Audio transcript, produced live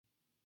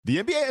The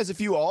NBA has a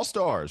few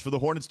all-stars for the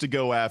Hornets to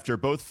go after,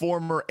 both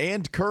former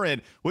and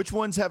current. Which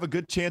ones have a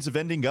good chance of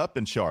ending up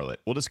in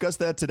Charlotte? We'll discuss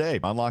that today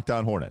on Locked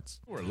On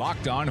Hornets. We're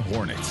Locked On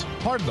Hornets,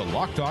 part of the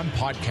Locked On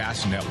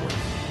Podcast Network.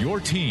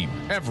 Your team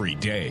every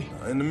day.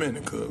 In a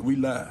minute, cuz we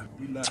live.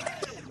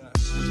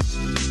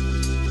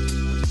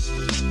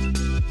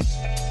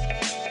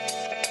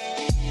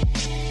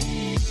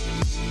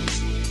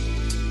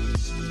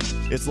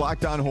 It's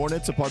Locked On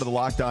Hornets, a part of the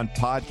Locked On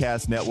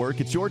Podcast Network.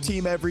 It's your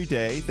team every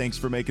day. Thanks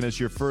for making us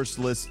your first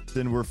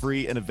listen. We're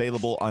free and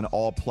available on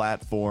all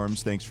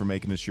platforms. Thanks for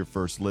making us your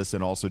first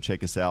listen. Also,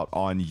 check us out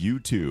on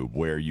YouTube,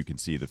 where you can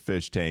see the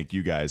fish tank.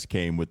 You guys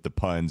came with the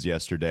puns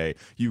yesterday.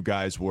 You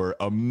guys were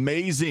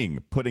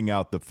amazing putting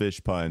out the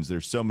fish puns.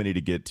 There's so many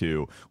to get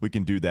to. We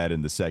can do that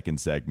in the second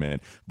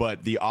segment.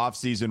 But the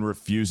offseason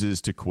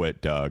refuses to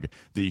quit, Doug.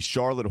 The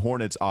Charlotte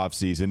Hornets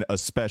offseason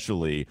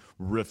especially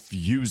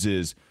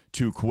refuses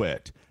to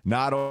quit.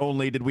 Not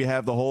only did we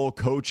have the whole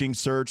coaching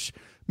search,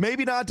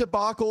 maybe not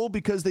debacle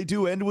because they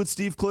do end with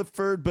Steve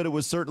Clifford, but it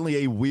was certainly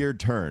a weird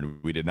turn.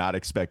 We did not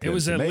expect it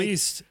was at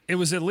least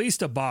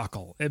a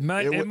debacle. It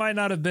might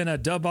not have been a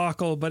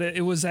debacle, but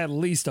it was at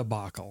least a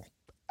debacle.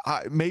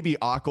 Maybe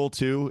Ockle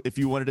too. If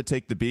you wanted to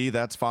take the B,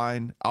 that's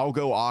fine. I'll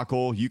go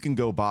Ockle. You can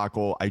go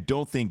Bockel. I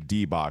don't think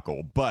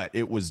debacle, but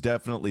it was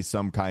definitely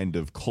some kind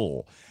of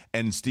cull.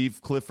 And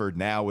Steve Clifford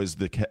now is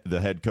the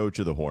head coach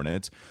of the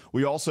Hornets.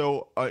 We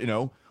also,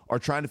 are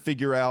trying to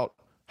figure out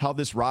how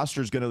this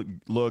roster is going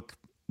to look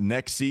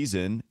next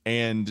season,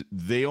 and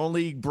they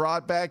only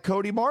brought back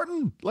Cody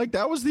Martin. Like,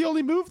 that was the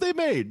only move they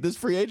made this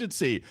free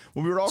agency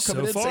when we were all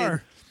coming in saying,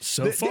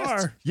 so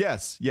far.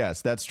 Yes,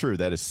 that's true.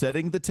 That is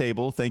setting the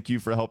table. Thank you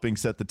for helping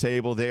set the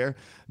table there,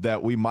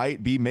 that we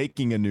might be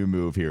making a new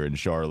move here in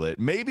Charlotte.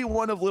 Maybe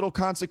one of little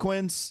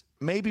consequence,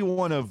 maybe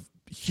one of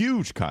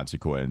huge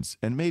consequence,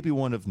 and maybe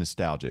one of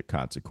nostalgic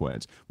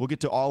consequence. We'll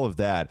get to all of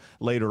that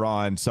later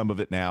on, some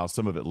of it now,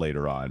 some of it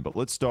later on. But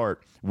let's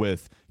start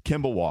with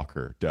Kemba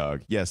Walker,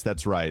 Doug. Yes,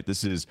 that's right.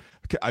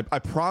 I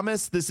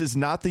promise this is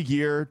not the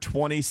year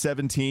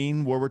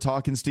 2017 where we're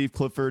talking Steve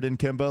Clifford and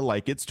Kemba.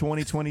 Like, it's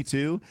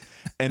 2022.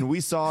 And we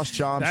saw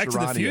Shams Back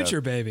Charania. to the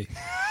future, baby.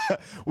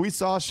 We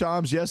saw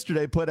Shams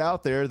yesterday put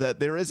out there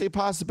that there is a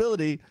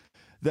possibility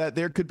that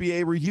there could be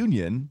a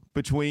reunion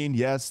between,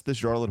 yes, the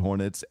Charlotte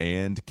Hornets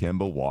and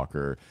Kemba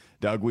Walker.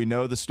 Doug, we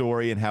know the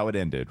story and how it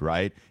ended,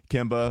 right?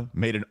 Kemba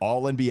made an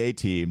all-NBA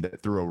team that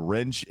threw a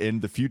wrench in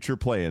the future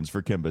plans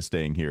for Kemba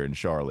staying here in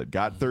Charlotte.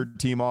 Got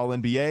third-team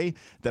all-NBA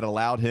that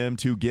allowed him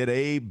to get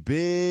a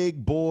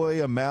big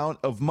boy amount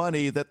of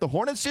money that the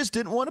Hornets just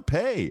didn't want to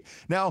pay.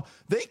 Now,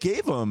 they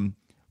gave him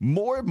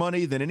more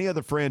money than any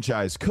other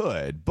franchise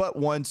could, but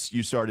once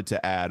you started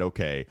to add,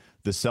 okay,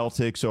 the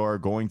Celtics are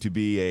going to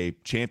be a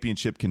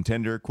championship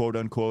contender, quote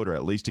unquote, or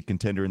at least a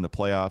contender in the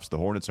playoffs. The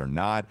Hornets are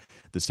not.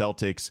 The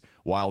Celtics,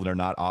 while they're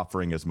not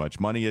offering as much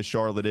money as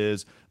Charlotte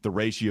is, the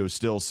ratio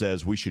still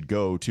says we should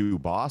go to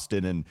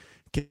Boston. And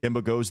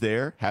Kemba goes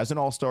there, has an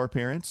all-star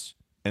appearance,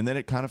 and then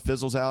it kind of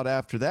fizzles out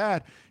after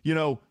that.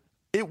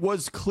 It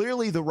was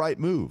clearly the right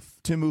move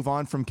to move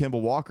on from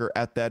Kemba Walker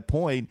at that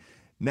point.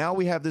 Now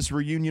we have this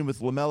reunion with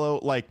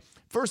LaMelo. Like,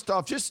 first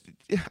off,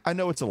 I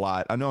know it's a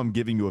lot. I know I'm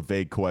giving you a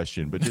vague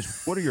question, but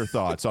just what are your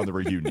thoughts on the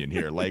reunion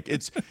here? Like,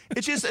 it's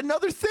just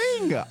another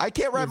thing. I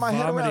can't wrap my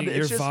head around it.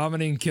 You're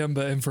vomiting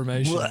Kemba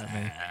information at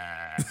me.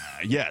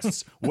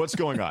 Yes. What's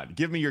going on?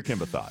 Give me your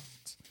Kemba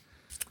thoughts.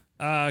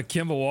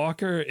 Kemba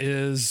Walker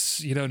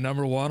is,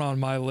 number one on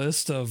my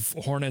list of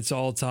Hornets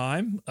all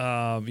time.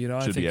 I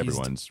Should think be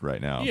everyone's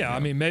right now. Yeah, I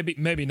mean,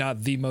 maybe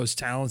not the most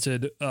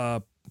talented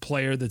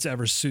player that's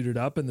ever suited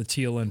up in the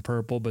teal and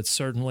purple, but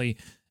certainly,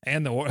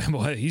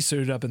 he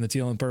suited up in the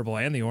teal and purple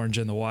and the orange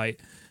and the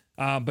white.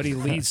 But he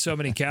leads so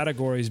many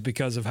categories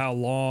because of how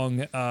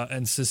long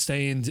and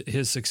sustained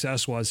his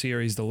success was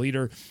here. He's the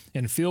leader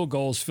in field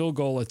goals, field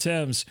goal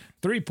attempts,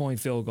 3-point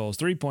field goals,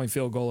 3-point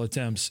field goal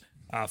attempts,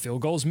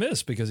 field goals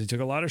missed because he took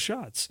a lot of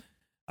shots.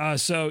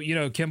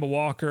 Kemba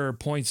Walker,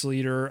 points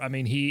leader. I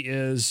mean, he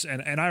is,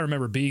 and I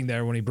remember being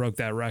there when he broke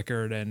that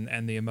record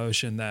and the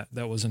emotion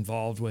that was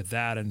involved with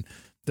that, and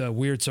the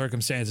weird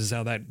circumstances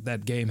how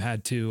that game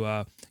had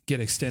to get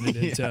extended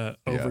into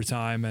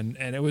overtime, and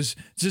it was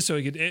just so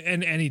he could,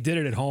 and he did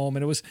it at home,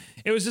 and it was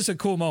just a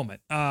cool moment.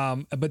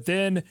 But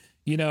then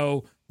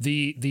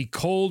the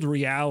cold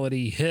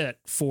reality hit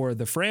for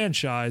the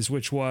franchise,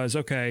 which was,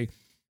 okay,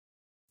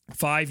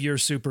 5-year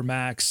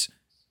Supermax.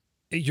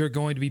 You're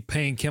going to be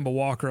paying Kemba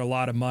Walker a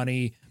lot of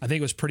money. I think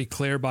it was pretty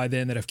clear by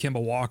then that if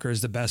Kemba Walker is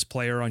the best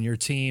player on your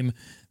team,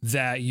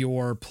 that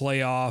your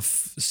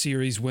playoff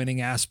series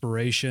winning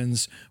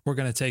aspirations were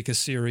going to take a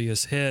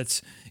serious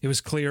hit. It was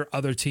clear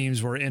other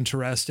teams were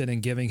interested in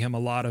giving him a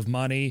lot of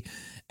money.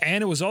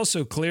 And it was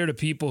also clear to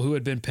people who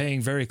had been paying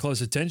very close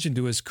attention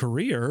to his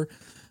career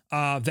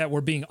that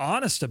were being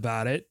honest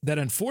about it, that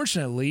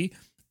unfortunately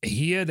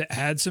he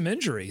had some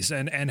injuries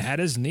and had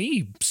his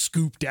knee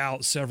scooped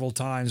out several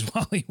times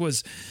while he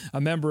was a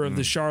member of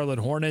the Charlotte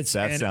Hornets.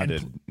 Sorry.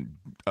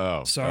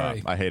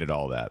 I hated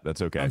all that.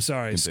 That's okay. I'm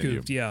sorry. Continue.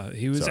 Scooped. Yeah.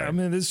 He was, Sorry. I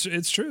mean,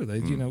 it's true.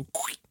 They,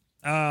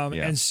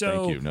 And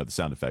so, thank you. No, the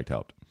sound effect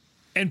helped.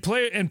 And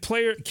player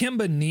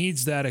Kemba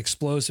needs that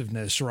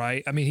explosiveness,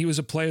 right? I mean, he was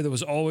a player that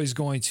was always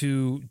going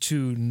to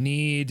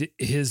need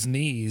his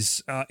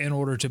knees in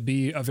order to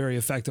be a very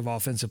effective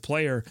offensive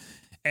player.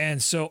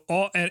 And so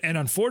and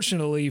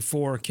unfortunately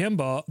for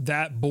Kemba,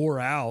 that bore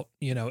out,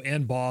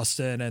 in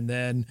Boston and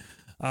then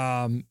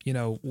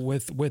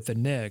with the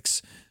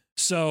Knicks.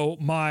 So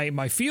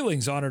my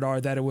feelings on it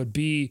are that it would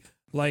be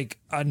like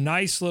a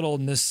nice little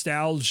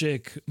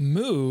nostalgic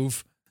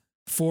move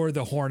for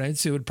the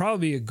Hornets. It would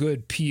probably be a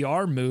good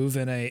PR move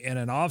in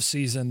an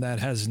offseason that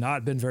has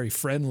not been very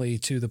friendly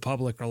to the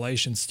public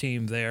relations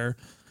team there.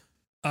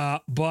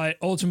 But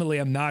ultimately,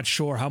 I'm not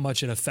sure how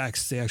much it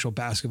affects the actual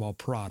basketball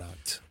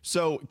product.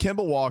 So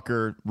Kemba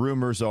Walker,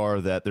 rumors are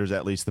that there's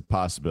at least the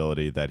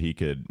possibility that he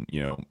could,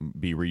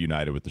 be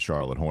reunited with the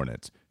Charlotte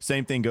Hornets.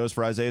 Same thing goes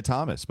for Isaiah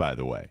Thomas, by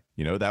the way.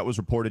 That was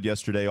reported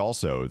yesterday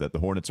also that the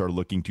Hornets are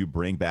looking to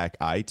bring back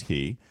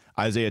IT.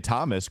 Isaiah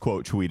Thomas,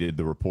 quote, tweeted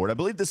the report. I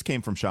believe this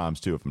came from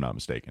Shams, too, if I'm not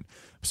mistaken.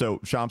 So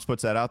Shams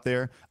puts that out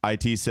there.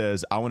 IT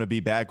says, I want to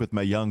be back with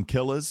my young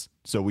killers.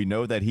 So we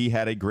know that he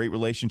had a great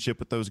relationship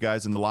with those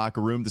guys in the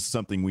locker room. This is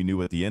something we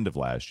knew at the end of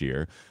last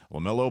year.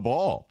 LaMelo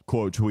Ball,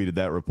 quote, tweeted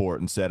that report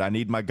and said, I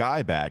need my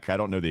guy back. I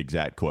don't know the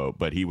exact quote,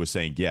 but he was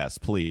saying, yes,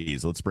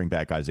 please, let's bring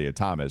back Isaiah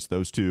Thomas.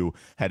 Those two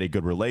had a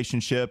good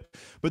relationship.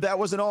 But that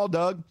wasn't all,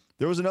 Doug.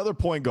 There was another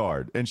point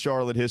guard in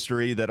Charlotte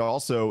history that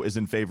also is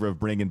in favor of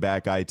bringing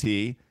back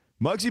IT.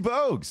 Muggsy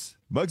Bogues.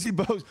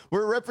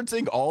 We're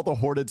referencing all the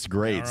Hornets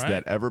greats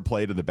that ever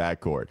played in the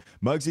backcourt.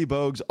 Muggsy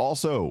Bogues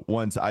also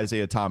wants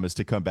Isaiah Thomas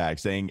to come back,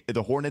 saying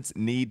the Hornets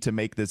need to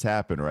make this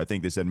happen, or I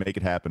think they said make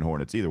it happen,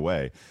 Hornets. Either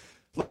way,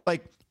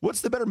 like,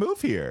 what's the better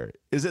move here?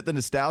 Is it the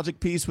nostalgic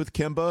piece with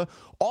Kemba?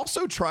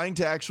 Also trying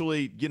to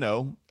actually,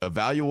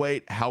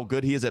 evaluate how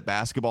good he is at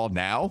basketball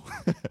now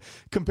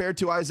compared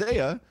to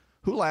Isaiah,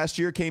 who last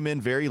year came in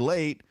very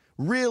late,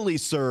 really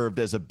served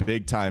as a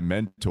big-time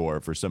mentor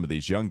for some of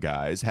these young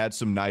guys, had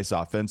some nice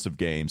offensive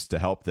games to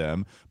help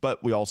them,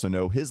 but we also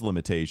know his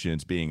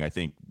limitations being, I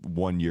think,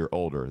 1 year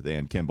older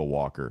than Kemba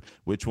Walker.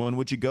 Which one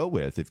would you go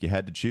with if you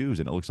had to choose?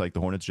 And it looks like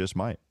the Hornets just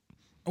might.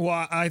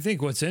 Well, I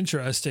think what's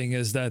interesting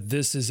is that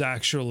this is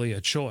actually a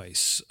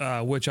choice,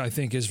 which I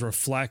think is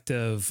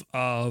reflective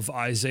of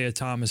Isaiah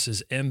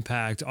Thomas's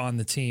impact on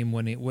the team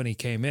when he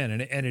came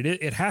in, and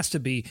it has to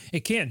be.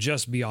 It can't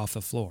just be off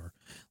the floor.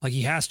 Like,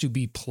 he has to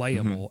be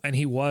playable, and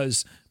he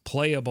was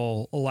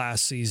playable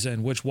last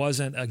season, which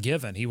wasn't a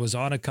given. He was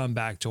on a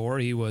comeback tour.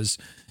 He was,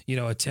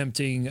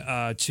 attempting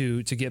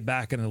to get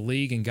back in the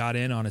league and got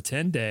in on a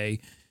 10-day.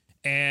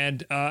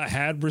 And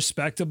had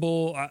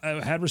respectable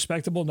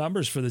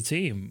numbers for the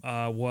team.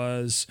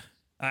 Was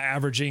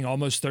averaging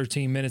almost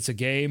 13 minutes a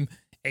game,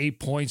 8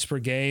 points per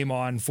game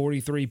on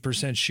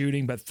 43%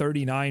 shooting, but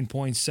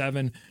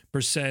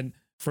 39.7%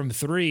 from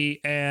three.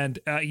 And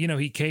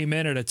he came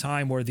in at a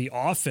time where the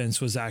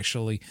offense was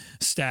actually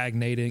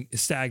stagnating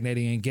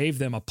and gave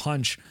them a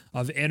punch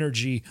of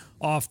energy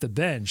off the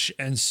bench.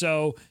 And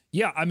so,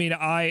 yeah, I mean,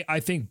 I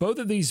think both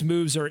of these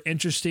moves are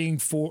interesting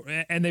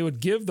and they would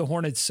give the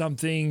Hornets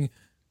something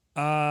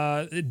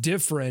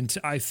different.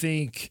 I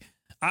think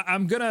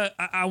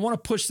I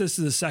want to push this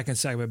to the second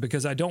segment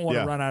because I don't want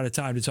to run out of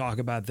time to talk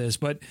about this,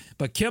 but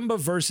Kemba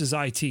versus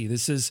IT,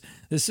 this is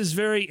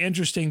very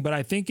interesting, but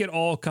I think it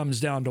all comes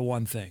down to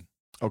one thing.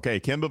 Okay.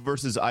 Kemba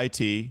versus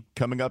IT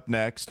coming up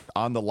next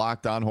on the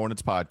Locked On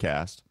Hornets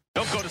podcast.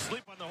 Don't go to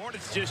sleep on the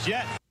Hornets just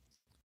yet.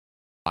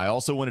 I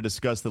also want to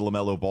discuss the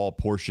LaMelo Ball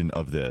portion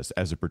of this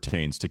as it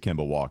pertains to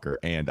Kemba Walker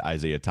and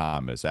Isaiah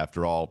Thomas.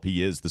 After all,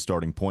 he is the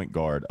starting point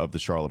guard of the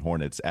Charlotte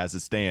Hornets as it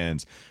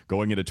stands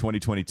going into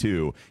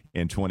 2022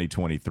 and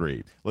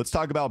 2023. Let's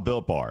talk about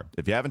Built Bar.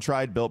 If you haven't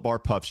tried Built Bar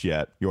Puffs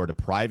yet, you are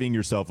depriving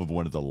yourself of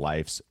one of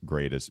life's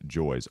greatest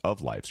joys.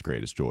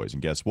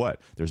 And guess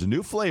what? There's a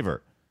new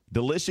flavor.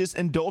 Delicious,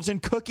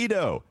 indulgent cookie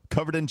dough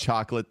covered in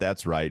chocolate.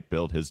 That's right.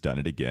 Built has done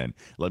it again.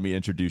 Let me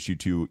introduce you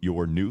to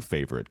your new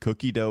favorite,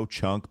 cookie dough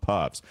chunk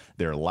puffs.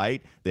 They're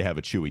light. They have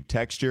a chewy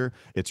texture.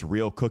 It's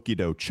real cookie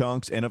dough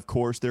chunks. And of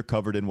course, they're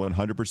covered in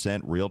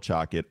 100% real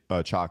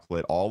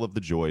chocolate. All of the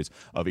joys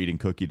of eating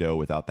cookie dough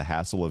without the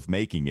hassle of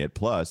making it.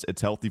 Plus,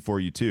 it's healthy for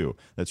you too.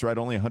 That's right.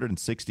 Only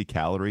 160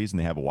 calories, and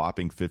they have a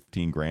whopping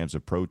 15 grams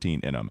of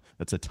protein in them.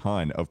 That's a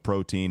ton of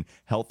protein.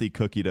 Healthy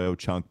cookie dough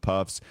chunk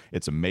puffs.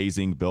 It's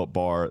amazing. Built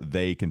Bar,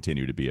 they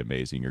continue to be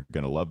amazing. You're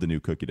going to love the new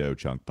cookie dough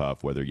chunk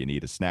puff, whether you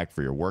need a snack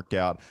for your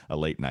workout, a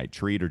late night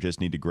treat, or just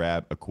need to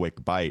grab a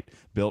quick bite.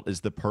 Built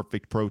is the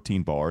perfect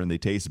protein bar, and they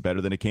taste better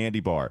than a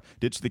candy bar.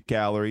 Ditch the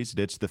calories,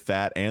 ditch the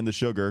fat and the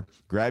sugar.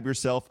 Grab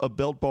yourself a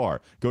Built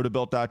Bar. Go to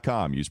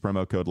Built.com, use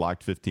promo code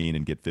LOCKED15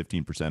 and get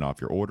 15%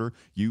 off your order.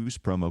 Use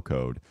promo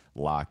code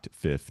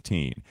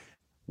LOCKED15.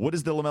 What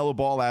is the LaMelo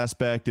Ball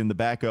aspect in the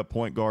backup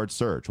point guard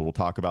search? We'll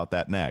talk about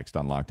that next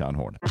on Locked On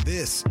Hornets.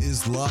 This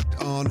is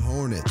Locked On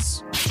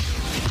Hornets.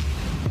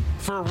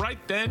 for right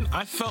then,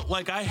 I felt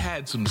like I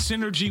had some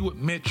synergy with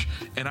Mitch,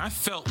 and I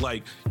felt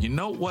like, you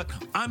know what?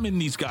 I'm in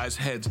these guys'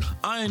 heads.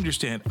 I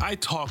understand. I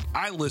talk.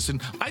 I listen.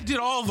 I did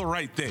all the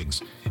right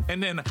things.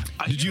 And then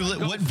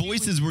what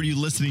voices were you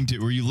listening to?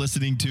 Were you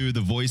listening to the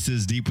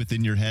voices deep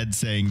within your head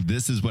saying,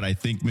 this is what I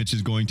think Mitch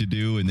is going to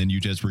do, and then you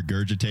just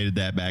regurgitated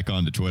that back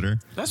onto Twitter?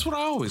 That's what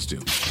I always do.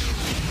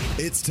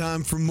 It's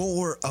time for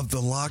more of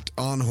the Locked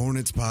On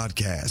Hornets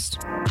podcast.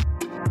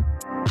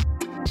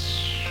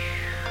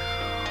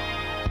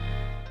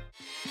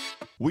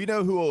 We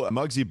know who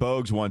Muggsy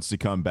Bogues wants to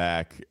come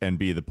back and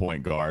be the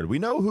point guard. We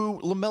know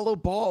who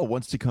LaMelo Ball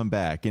wants to come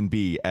back and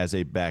be as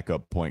a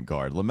backup point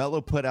guard.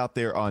 LaMelo put out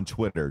there on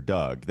Twitter,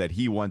 Doug, that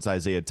he wants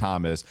Isaiah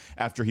Thomas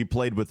after he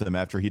played with him,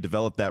 after he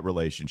developed that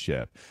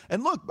relationship.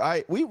 And look,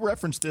 we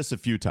referenced this a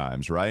few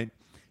times, right?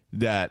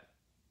 That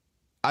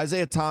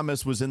Isaiah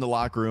Thomas was in the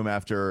locker room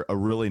after a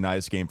really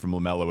nice game from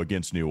LaMelo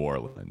against New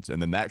Orleans.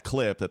 And then that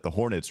clip that the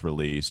Hornets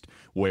released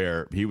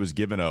where he was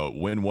given a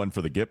win one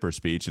for the Gipper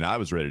speech, and I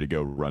was ready to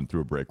go run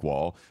through a brick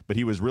wall. But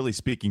he was really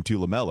speaking to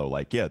LaMelo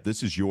like, yeah,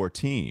 this is your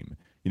team.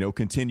 You know,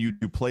 continue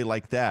to play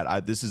like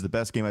that. This is the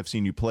best game I've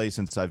seen you play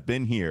since I've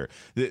been here.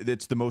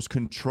 It's the most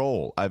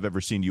control I've ever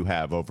seen you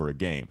have over a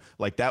game.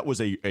 Like, that was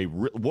a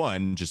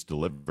one, just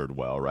delivered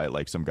well, right?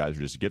 Like, some guys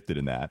are just gifted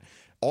in that.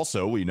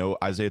 Also, we know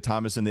Isaiah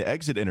Thomas in the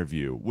exit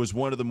interview was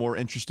one of the more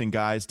interesting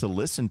guys to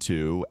listen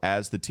to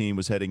as the team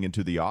was heading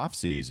into the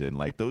offseason.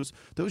 Like, those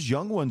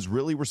young ones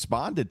really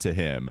responded to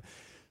him.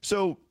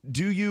 So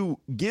do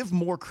you give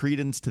more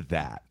credence to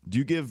that? Do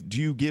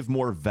you give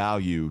more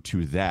value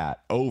to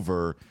that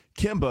over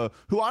Kemba,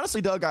 who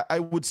honestly, Doug, I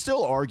would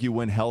still argue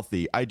when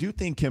healthy, I do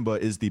think Kemba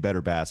is the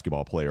better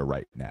basketball player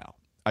right now.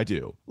 I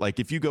do. Like,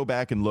 if you go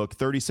back and look,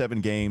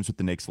 37 games with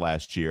the Knicks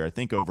last year, I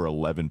think over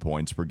 11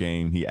 points per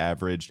game he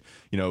averaged.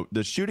 You know,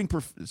 the shooting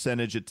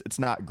percentage, it's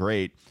not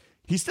great.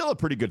 He's still a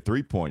pretty good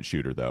three-point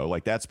shooter, though.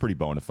 Like, that's pretty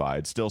bona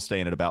fide. Still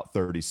staying at about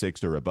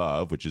 36 or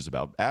above, which is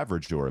about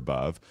average or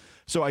above.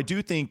 So I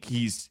do think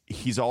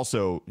he's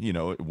also, you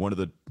know, one of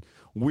the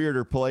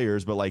weirder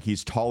players, but like,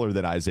 he's taller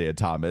than Isaiah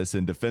Thomas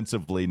and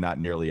defensively not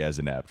nearly as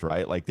inept,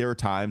 right? Like, there are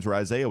times where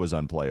Isaiah was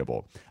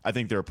unplayable. I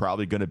think there are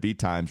probably going to be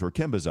times where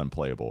Kemba's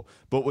unplayable.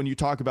 But when you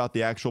talk about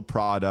the actual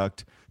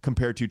product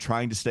compared to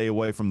trying to stay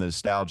away from the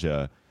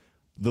nostalgia,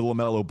 the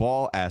LaMelo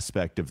Ball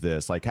aspect of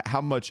this, like,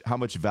 how much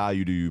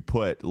value do you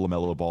put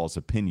LaMelo Ball's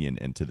opinion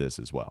into this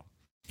as well?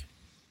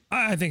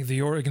 I think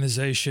the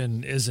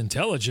organization is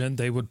intelligent.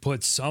 They would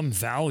put some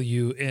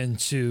value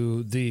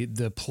into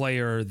the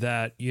player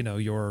that, you know,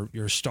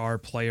 your star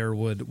player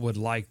would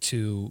like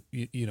to,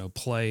 you know,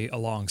 play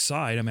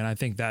alongside. I mean, I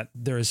think that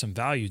there is some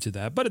value to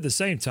that. But at the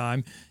same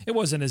time, it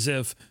wasn't as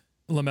if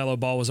LaMelo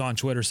Ball was on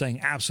Twitter saying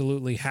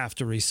absolutely have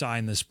to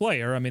re-sign this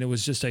player. I mean, it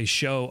was just a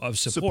show of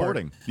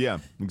supporting. Yeah,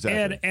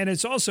 exactly. And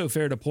it's also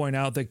fair to point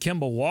out that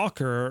Kemba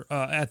Walker,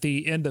 at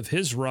the end of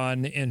his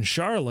run in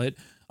Charlotte,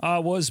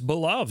 was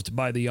beloved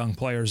by the young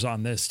players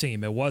on this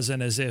team. It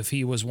wasn't as if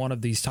he was one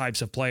of these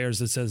types of players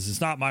that says, it's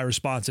not my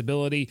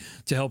responsibility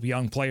to help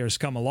young players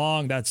come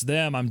along. That's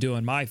them. I'm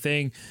doing my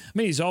thing. I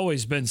mean, he's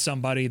always been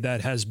somebody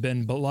that has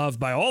been beloved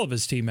by all of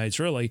his teammates,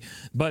 really.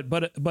 But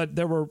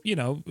there were, you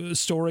know,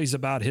 stories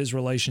about his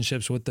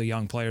relationships with the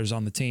young players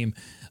on the team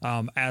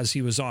as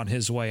he was on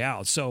his way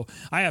out. So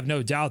I have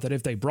no doubt that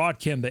if they brought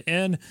Kemba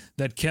in,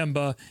 that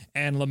Kemba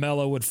and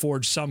LaMelo would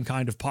forge some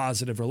kind of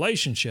positive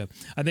relationship.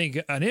 I think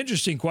an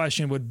interesting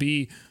question would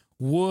be,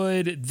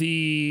 would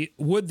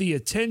the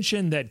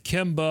attention that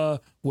Kemba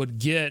would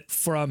get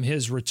from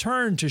his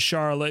return to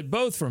Charlotte,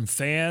 both from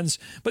fans,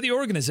 but the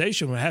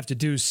organization would have to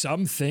do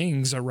some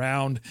things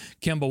around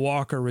Kemba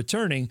Walker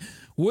returning.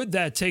 Would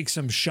that take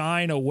some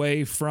shine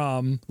away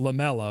from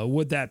LaMelo?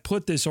 Would that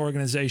put this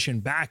organization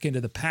back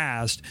into the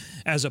past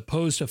as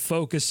opposed to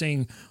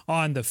focusing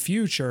on the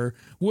future?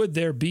 Would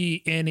there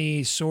be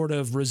any sort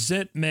of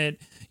resentment,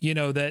 you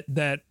know,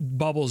 that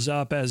bubbles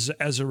up as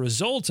a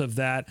result of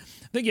that?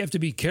 I think you have to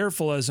be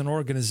careful as an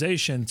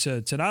organization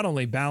to not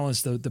only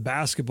balance the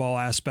basketball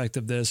aspect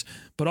of this,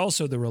 but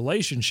also the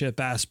relationship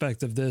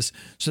aspect of this.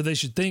 So they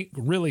should think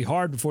really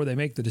hard before they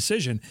make the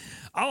decision.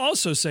 I'll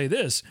also say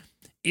this.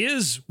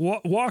 Is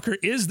Walker,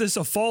 is this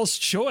a false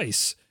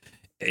choice?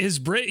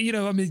 You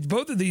know, I mean,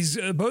 both of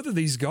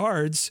these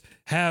guards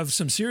have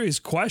some serious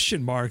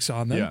question marks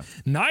on them. Yeah.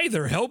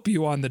 Neither help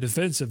you on the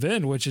defensive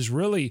end, which is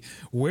really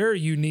where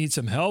you need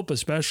some help,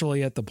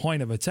 especially at the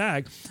point of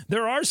attack.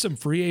 There are some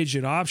free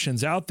agent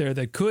options out there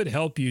that could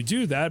help you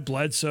do that.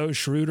 Bledsoe,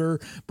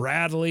 Schroeder,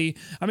 Bradley.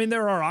 I mean,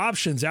 there are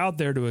options out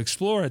there to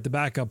explore at the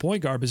backup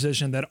point guard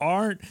position that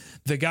aren't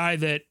the guy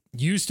that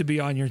used to be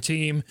on your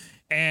team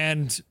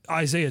and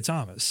Isaiah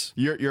Thomas.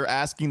 You're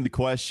asking the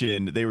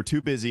question. They were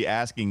too busy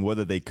asking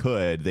whether they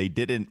could. They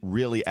didn't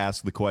really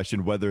ask the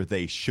question whether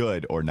they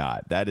should or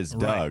not. That is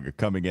Doug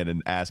coming in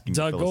and asking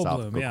the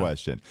philosophical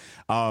question.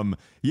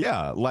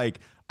 Yeah, like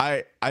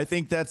I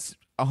think that's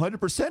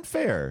 100%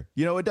 fair.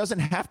 You know, it doesn't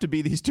have to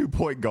be these 2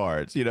 point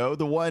guards. You know,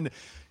 the one,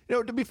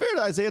 To be fair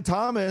to Isaiah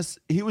Thomas,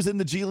 he was in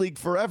the G League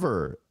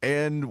forever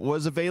and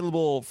was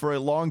available for a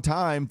long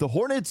time. The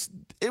Hornets,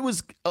 it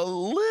was a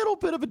little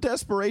bit of a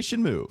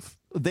desperation move.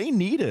 They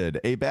needed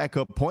a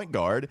backup point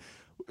guard.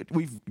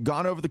 We've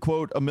gone over the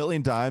quote a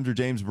million times where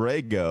James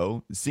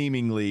Borrego,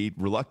 seemingly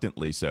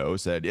reluctantly so,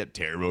 said, yeah,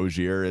 Terry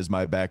Rozier is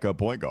my backup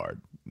point guard.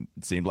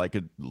 It seemed like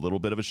a little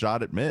bit of a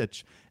shot at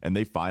Mitch, and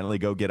they finally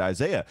go get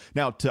Isaiah.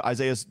 Now, to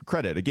Isaiah's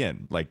credit,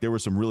 again, like there were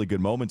some really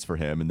good moments for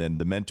him, and then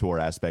the mentor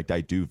aspect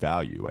I do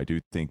value. I do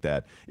think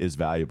that is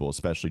valuable,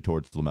 especially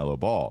towards LaMelo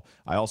Ball.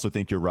 I also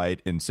think you're right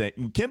in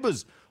saying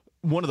Kemba's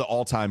one of the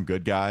all-time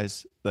good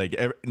guys. Like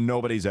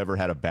nobody's ever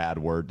had a bad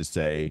word to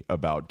say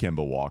about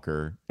Kemba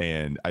Walker,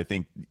 and I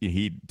think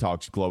he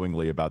talks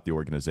glowingly about the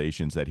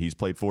organizations that he's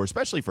played for,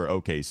 especially for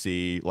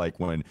OKC, like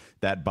when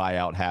that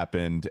buyout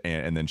happened,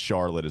 and then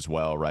Charlotte as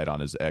well, right on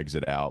his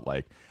exit out.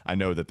 Like I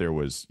know that there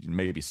was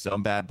maybe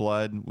some bad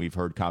blood. We've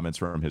heard comments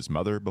from his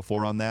mother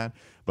before on that,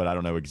 but I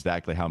don't know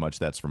exactly how much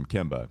that's from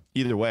Kemba.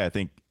 Either way, I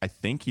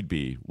think he'd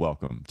be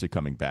welcome to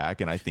coming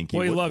back, and I think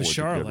he loves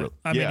Charlotte.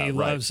 He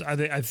loves. I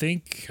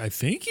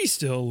think he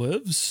still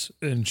lives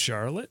in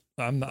Charlotte.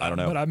 I don't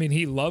know, but I mean,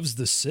 he loves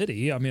the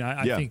city. I mean,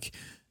 I think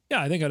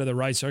under the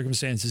right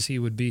circumstances, he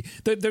would be.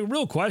 The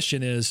real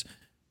question is,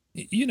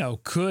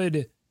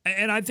 could,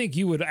 and I think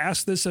you would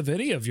ask this of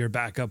any of your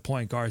backup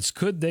point guards,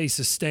 could they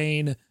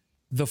sustain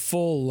the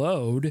full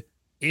load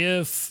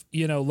if,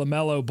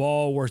 LaMelo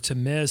Ball were to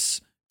miss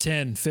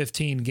 10,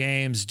 15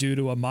 games due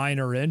to a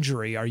minor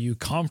injury? Are you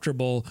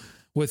comfortable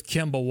with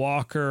Kemba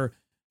Walker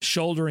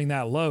shouldering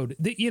that load?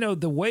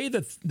 The way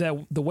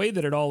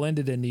that it all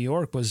ended in New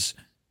York was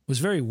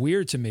very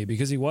weird to me,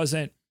 because it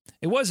wasn't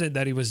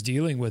that he was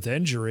dealing with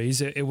injuries.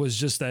 It was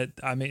just that,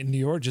 New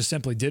York just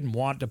simply didn't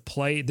want to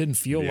play. It didn't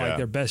feel like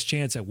their best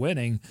chance at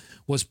winning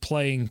was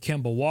playing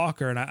Kemba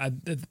Walker.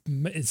 And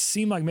it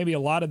seemed like maybe a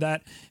lot of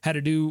that had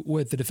to do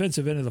with the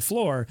defensive end of the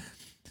floor.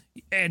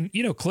 And,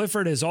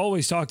 Clifford has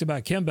always talked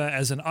about Kemba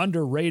as an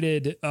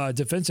underrated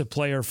defensive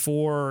player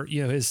for,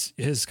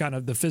 his kind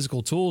of the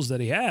physical tools that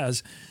he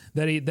has,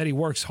 that he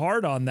works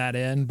hard on that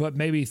end, but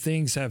maybe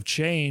things have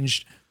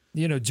changed,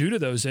 due to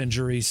those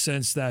injuries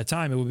since that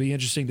time. It would be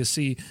interesting to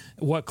see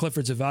what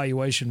Clifford's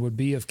evaluation would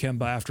be of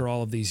Kemba after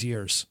all of these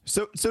years.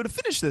 So to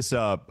finish this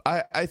up,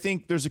 I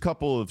think there's a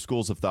couple of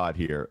schools of thought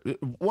here.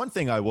 One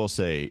thing I will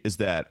say is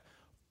that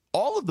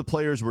all of the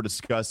players we're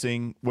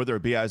discussing, whether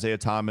it be Isaiah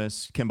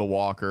Thomas, Kemba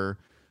Walker,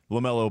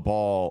 LaMelo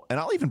Ball, and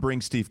I'll even bring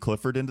Steve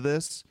Clifford into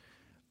this,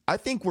 I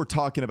think we're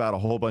talking about a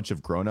whole bunch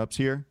of grown-ups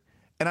here.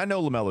 And I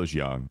know LaMelo's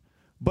young,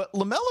 but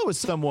LaMelo is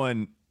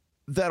someone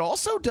that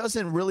also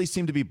doesn't really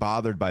seem to be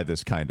bothered by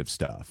this kind of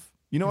stuff.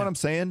 You know what I'm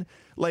saying?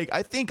 Like,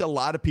 I think a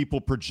lot of people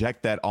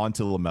project that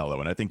onto LaMelo,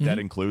 and I think that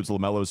includes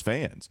LaMelo's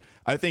fans.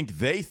 I think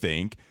they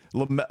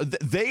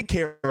they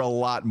care a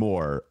lot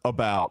more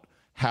about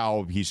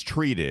how he's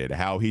treated,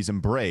 how he's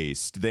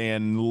embraced,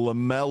 than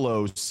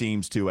LaMelo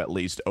seems to, at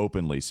least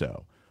openly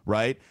so,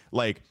 right?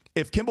 Like,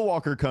 if Kemba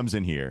Walker comes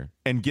in here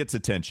and gets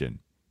attention,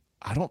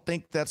 I don't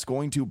think that's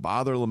going to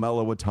bother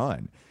LaMelo a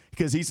ton,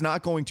 because he's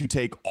not going to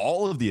take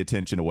all of the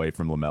attention away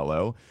from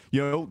LaMelo.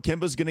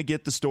 Kemba's going to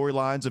get the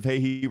storylines of, hey,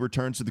 he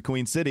returns to the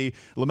Queen City.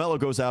 LaMelo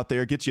goes out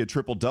there, gets you a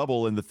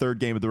triple-double in the third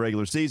game of the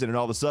regular season, and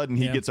all of a sudden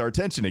he gets our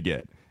attention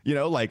again.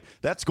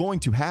 That's going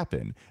to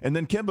happen. And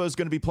then Kemba's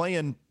going to be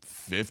playing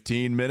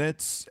 15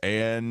 minutes,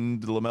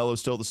 and LaMelo's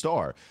still the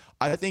star.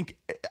 I think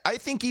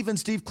even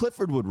Steve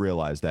Clifford would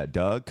realize that,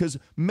 Doug, because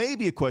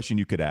maybe a question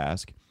you could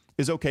ask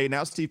is, okay,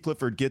 now Steve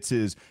Clifford gets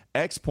his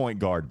ex-point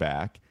guard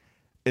back.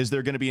 Is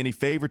there going to be any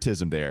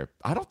favoritism there?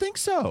 I don't think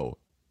so.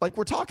 Like,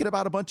 we're talking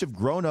about a bunch of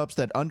grown-ups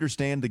that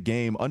understand the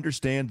game,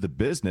 understand the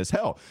business.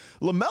 Hell,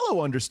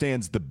 LaMelo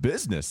understands the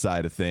business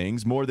side of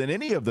things more than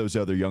any of those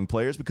other young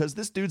players, because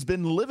this dude's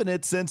been living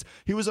it since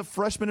he was a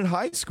freshman in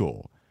high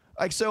school.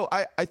 Like, so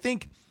I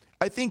think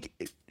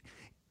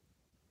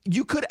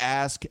you could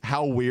ask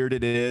how weird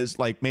it is.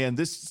 Like, man,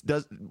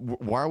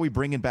 why are we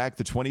bringing back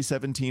the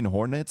 2017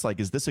 Hornets? Like,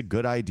 is this a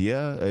good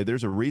idea?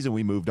 There's a reason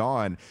we moved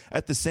on.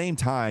 At the same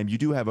time, you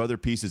do have other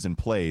pieces in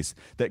place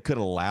that could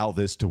allow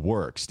this to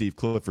work. Steve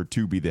Clifford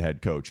to be the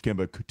head coach,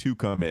 Kemba to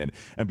come in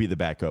and be the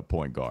backup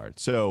point guard.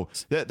 So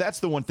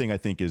that's the one thing I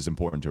think is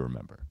important to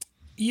remember.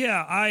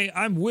 Yeah,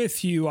 I'm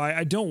with you.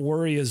 I don't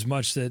worry as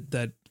much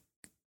that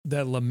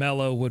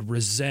LaMelo would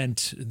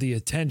resent the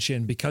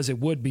attention, because it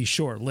would be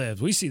short-lived.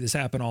 We see this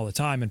happen all the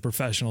time in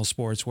professional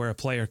sports, where a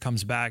player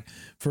comes back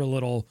for a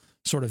little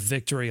sort of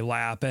victory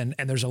lap, and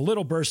there's a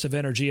little burst of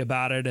energy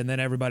about it, and then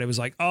everybody was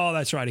like, oh,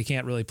 that's right, he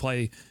can't really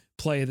play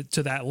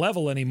to that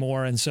level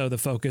anymore, and so the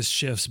focus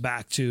shifts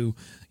back to,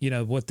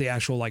 what the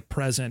actual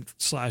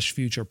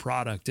present/future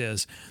product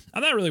is.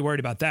 I'm not really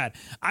worried about that.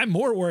 I'm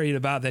more worried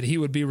about that he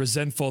would be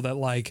resentful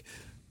that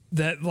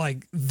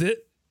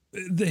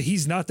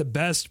he's not the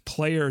best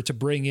player to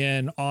bring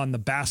in on the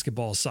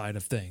basketball side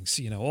of things.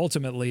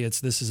 Ultimately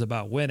this is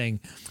about winning.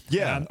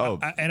 Yeah.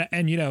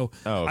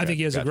 I think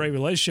he has a great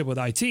relationship with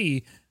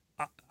IT.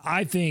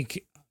 I think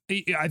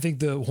I think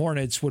the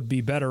Hornets would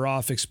be better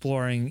off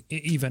exploring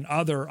even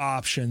other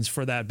options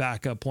for that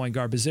backup point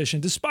guard position,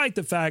 despite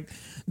the fact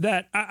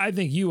that I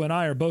think you and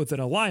I are both in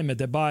alignment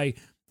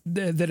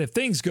that if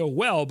things go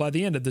well by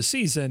the end of the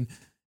season,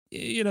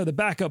 the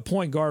backup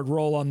point guard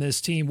role on this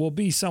team will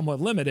be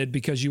somewhat limited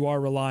because you are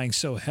relying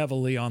so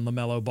heavily on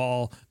LaMelo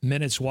Ball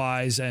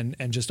minutes-wise and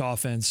just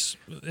offense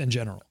in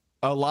general.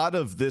 A lot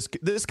of this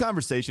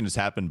conversation has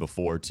happened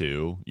before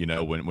too,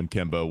 when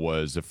Kemba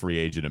was a free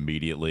agent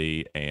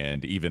immediately,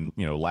 and even,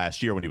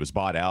 last year when he was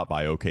bought out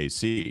by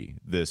OKC,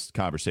 this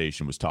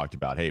conversation was talked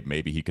about. Hey,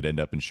 maybe he could end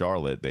up in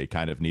Charlotte. They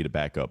kind of need a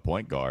backup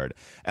point guard.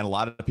 And a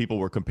lot of people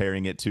were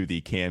comparing it to the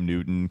Cam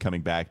Newton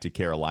coming back to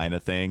Carolina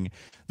thing.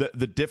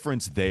 The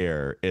difference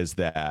there is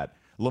that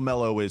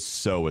LaMelo is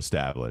so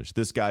established.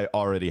 This guy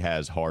already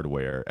has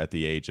hardware at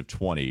the age of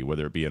 20,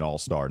 whether it be an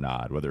all-star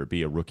nod, whether it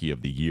be a Rookie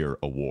of the Year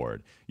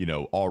award,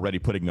 already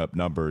putting up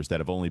numbers that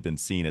have only been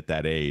seen at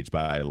that age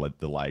by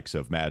the likes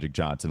of Magic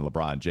Johnson and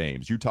LeBron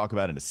James. You talk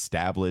about an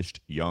established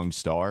young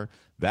star,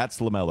 that's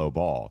LaMelo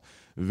Ball.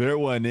 There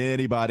wasn't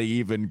anybody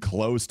even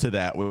close to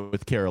that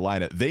with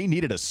Carolina. They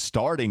needed a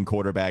starting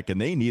quarterback, and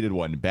they needed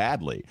one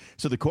badly.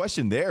 So the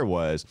question there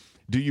was,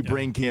 do you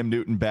bring Cam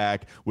Newton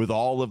back with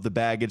all of the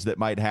baggage that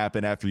might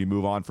happen after you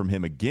move on from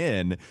him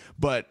again?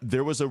 But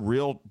there was a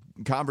real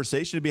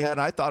conversation to be had,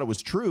 and I thought it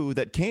was true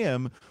that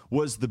Cam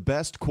was the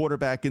best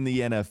quarterback in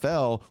the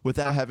NFL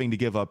without having to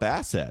give up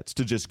assets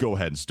to just go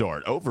ahead and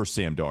start over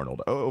Sam Darnold,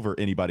 over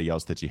anybody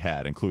else that you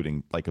had,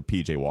 including like a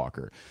PJ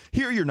Walker.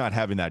 Here you're not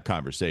having that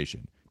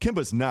conversation.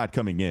 Kimba's not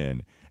coming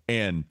in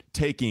and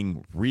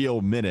taking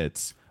real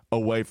minutes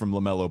away from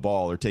LaMelo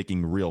Ball or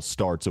taking real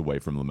starts away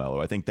from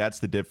LaMelo. I think that's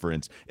the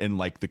difference in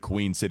like the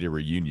Queen City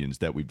reunions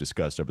that we've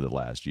discussed over the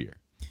last year.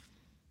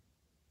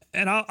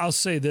 And I'll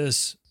say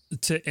this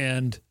to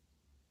end.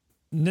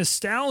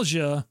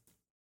 Nostalgia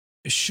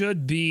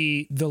should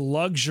be the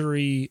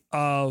luxury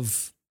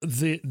of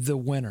the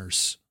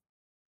winners.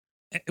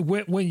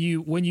 When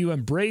you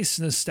embrace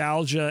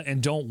nostalgia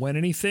and don't win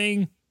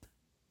anything,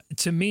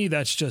 to me,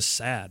 that's just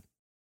sad.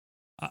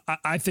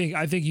 I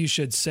think you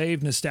should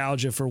save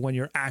nostalgia for when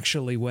you're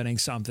actually winning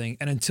something.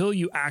 And until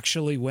you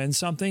actually win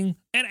something,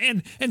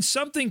 and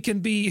something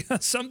can be,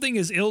 something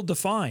is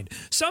ill-defined.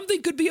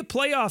 Something could be a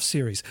playoff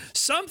series.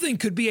 Something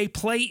could be a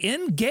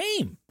play-in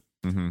game.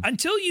 Mm-hmm.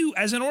 Until you,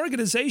 as an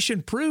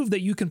organization, prove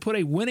that you can put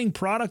a winning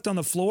product on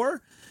the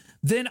floor,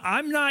 then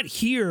I'm not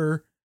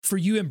here for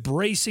you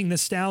embracing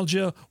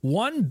nostalgia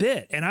one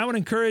bit. And I would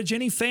encourage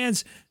any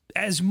fans,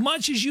 as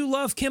much as you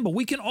love Kemba,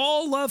 we can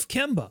all love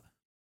Kemba.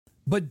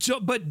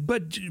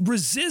 But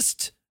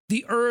resist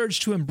the urge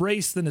to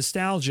embrace the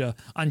nostalgia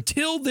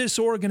until this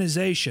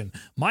organization,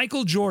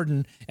 Michael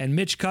Jordan and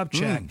Mitch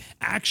Kupchak,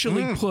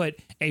 actually put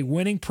a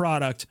winning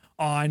product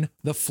on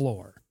the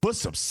floor. Put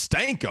some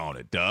stank on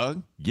it,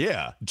 Doug.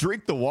 Yeah.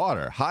 Drink the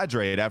water.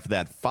 Hydrate after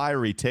that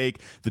fiery take.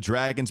 The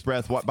Dragon's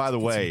Breath. What, by the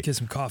way, get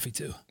some coffee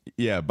too.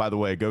 Yeah. By the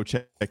way, go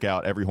check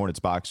out Every Hornets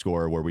Box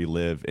Score, where we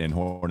live in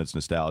Hornets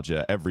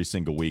nostalgia every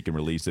single week and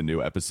release a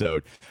new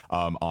episode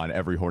on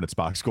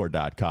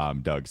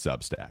everyhornetsboxscore.com. Doug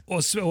Substack.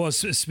 Well,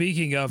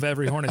 speaking of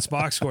Every Hornets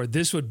Box Score,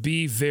 this would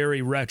be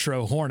very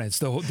retro Hornets.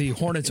 The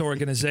Hornets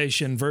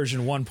organization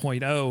version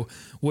 1.0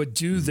 would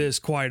do this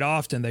quite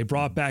often. They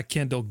brought back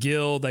Kendall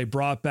Gill. They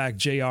brought back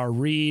J.R.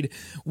 Reed,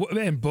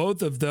 and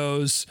both of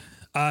those,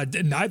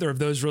 neither of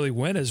those really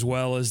went as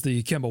well as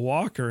the Kemba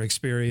Walker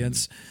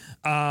experience.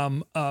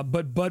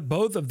 But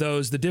both of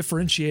those, the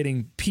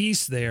differentiating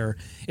piece there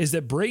is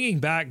that bringing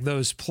back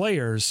those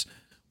players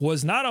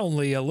was not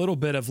only a little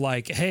bit of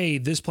like, hey,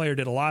 this player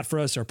did a lot for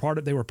us, or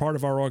they were part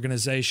of our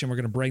organization, we're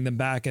going to bring them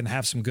back and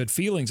have some good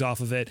feelings off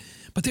of it,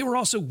 but they were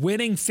also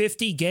winning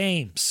 50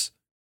 games.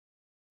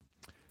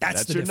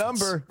 That's the your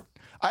difference. Number.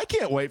 I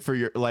can't wait for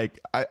your,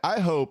 I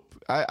hope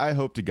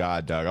to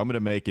God, Doug, I'm going to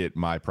make it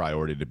my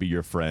priority to be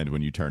your friend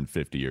when you turn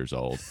 50 years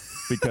old,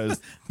 because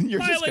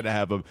you're just going to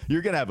have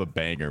a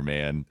banger,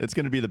 man. It's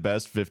going to be the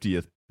best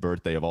 50th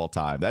birthday of all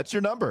time. That's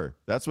your number.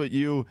 That's what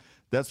you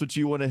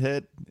want to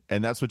hit.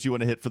 And that's what you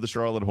want to hit for the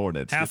Charlotte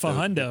Hornets. Half a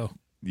hundo.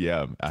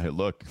 Yeah.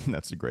 Look,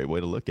 that's a great way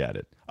to look at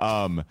it.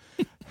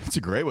 It's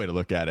a great way to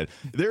look at it.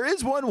 There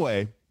is one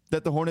way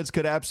that the Hornets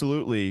could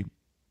absolutely,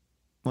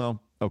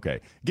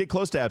 get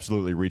close to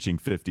absolutely reaching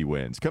 50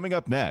 wins. Coming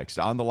up next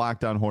on the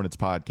Locked On Hornets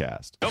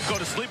podcast. Don't go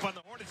to sleep on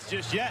the Hornets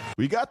just yet.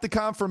 We got the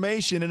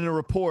confirmation in a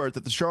report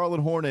that the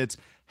Charlotte Hornets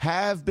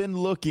have been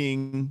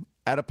looking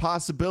at a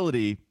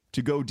possibility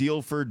to go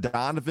deal for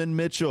Donovan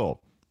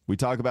Mitchell. We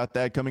talk about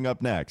that coming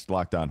up next.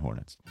 Locked On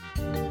Hornets.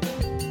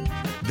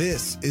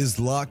 This is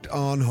Locked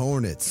On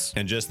Hornets.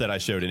 And just that I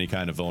showed any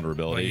kind of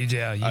vulnerability,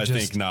 I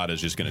think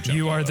Nada's just going to jump.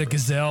 You are the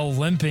gazelle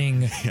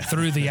limping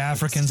through the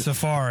African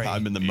safari.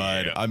 I'm in the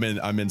mud. Yeah.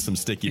 I'm in some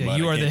sticky mud.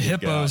 You are the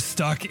hippo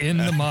stuck in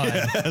the mud.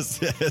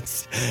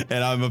 yes.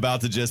 And I'm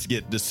about to just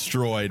get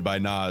destroyed by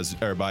Nada's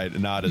by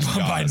Nas.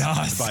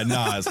 By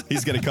Nas.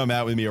 He's going to come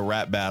out with me a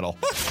rap battle.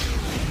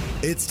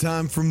 It's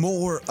time for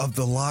more of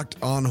the Locked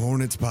On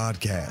Hornets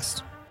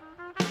podcast.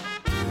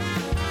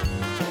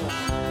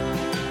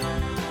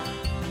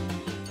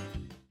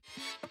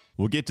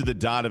 We'll get to the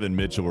Donovan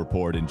Mitchell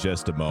report in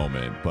just a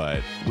moment,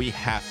 but we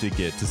have to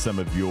get to some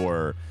of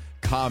your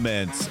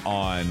comments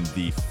on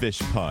the fish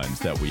puns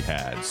that we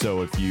had.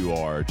 So if you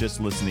are just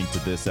listening to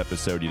this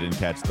episode, you didn't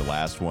catch the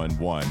last one,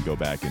 go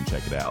back and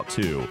check it out.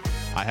 2,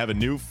 I have a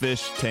new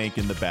fish tank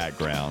in the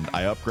background.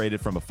 I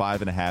upgraded from a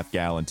 5.5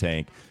 gallon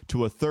tank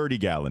to a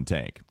 30-gallon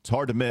tank. It's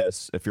hard to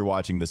miss if you're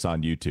watching this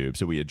on YouTube.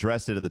 So we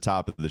addressed it at the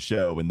top of the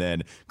show and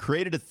then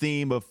created a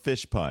theme of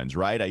fish puns,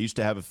 right? I used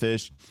to have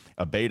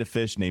a beta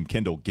fish named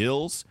Kendall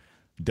Gills.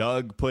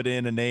 Doug put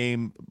in a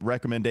name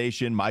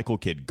recommendation, Michael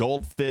Kidd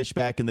Goldfish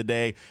back in the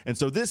day. And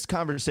so this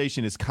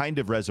conversation is kind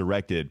of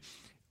resurrected.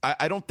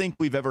 I don't think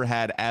we've ever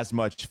had as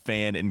much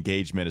fan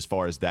engagement as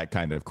far as that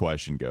kind of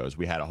question goes.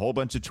 We had a whole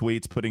bunch of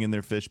tweets putting in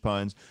their fish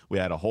puns. We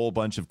had a whole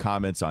bunch of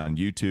comments on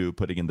YouTube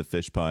putting in the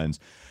fish puns.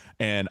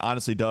 And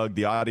honestly, Doug,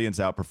 the audience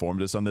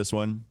outperformed us on this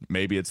one.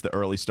 Maybe it's the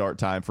early start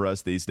time for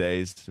us these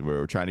days.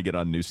 We're trying to get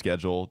on a new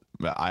schedule.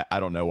 I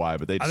don't know why,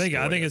 but I think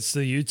it's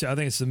the YouTube. I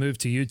think it's the move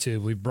to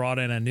YouTube. We brought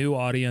in a new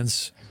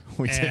audience.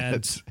 We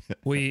did.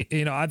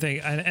 I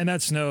think, and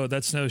that's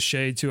no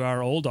shade to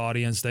our old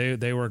audience.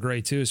 They were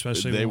great too,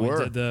 especially when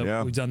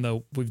we've done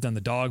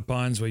the dog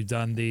puns. We've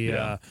done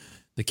the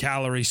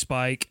calorie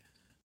spike.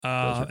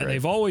 And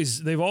they've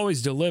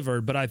always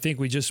delivered, but I think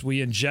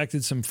we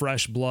injected some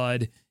fresh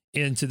blood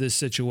into this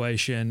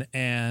situation,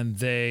 and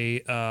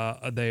they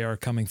are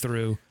coming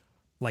through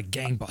like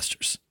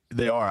gangbusters.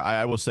 They are.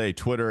 I will say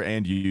Twitter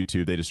and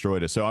YouTube, they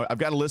destroyed us. So I've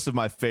got a list of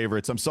my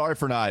favorites. I'm sorry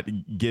for not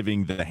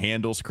giving the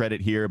handles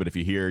credit here, but if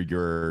you hear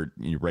your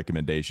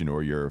recommendation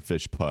or your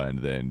fish pun,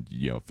 then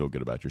feel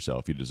good about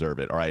yourself. You deserve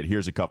it. All right,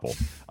 here's a couple.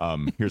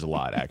 Here's a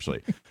lot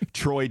actually.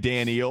 Troy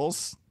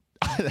Daniels.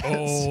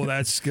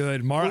 That's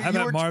good. How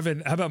about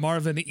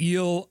Marvin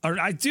Eel?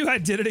 I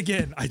did it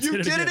again.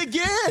 You did it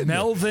again.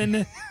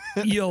 Melvin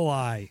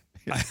Eli.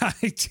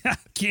 I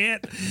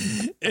can't.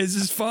 This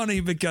is funny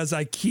because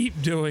I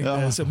keep doing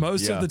this, and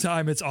most of the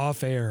time it's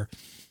off air.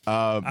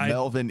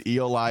 Melvin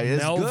Eli is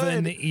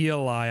Melvin good.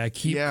 Eli. I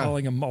keep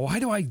calling him. Why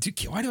do I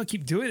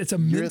keep doing it? It's a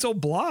mental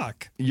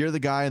block. You're the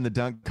guy in the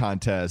dunk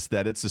contest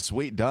that it's a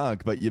sweet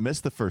dunk, but you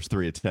missed the first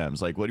 3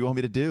 attempts. Like, what do you want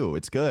me to do?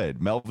 It's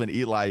good. Melvin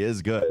Eli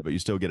is good, but you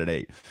still get an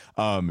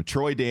 8.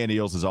 Troy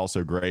Daniels is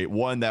also great.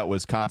 One that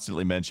was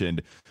constantly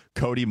mentioned,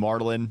 Cody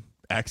Marlin.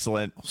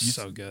 Excellent.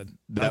 So good.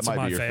 That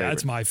might be your favorite.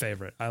 That's my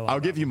favorite. I'll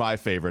give you my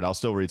favorite. I'll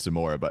still read some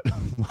more, but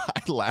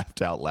I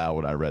laughed out loud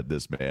when I read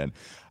this, man.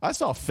 I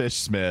saw Fish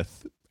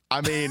Smith.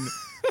 I mean,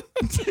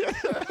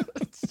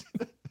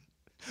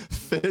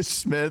 Fish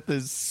Smith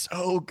is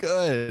so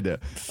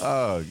good.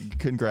 Oh,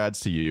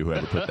 congrats to you,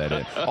 whoever put that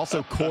in.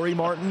 Also, Corey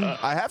Martin.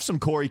 I have some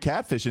Corey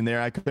Catfish in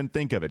there. I couldn't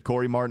think of it.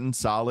 Corey Martin,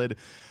 solid.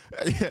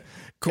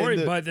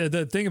 Corey, but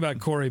the thing about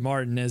Corey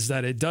Martin is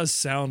that it does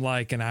sound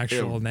like an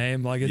actual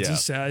name. Like it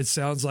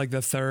sounds like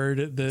the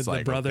third,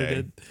 the brother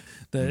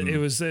did. It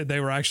was they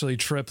were actually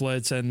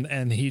triplets,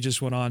 and he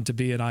just went on to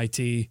be an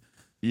IT.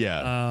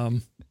 Yeah.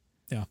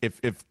 Yeah.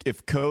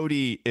 If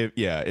Cody and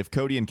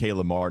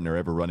Kayla Martin are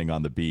ever running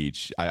on the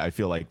beach, I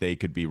feel like they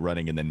could be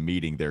running and then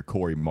meeting their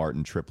Corey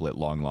Martin triplet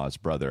long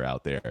lost brother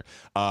out there.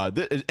 And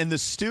the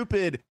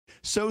stupid,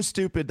 so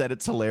stupid that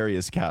it's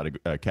hilarious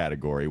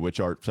category, which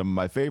are some of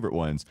my favorite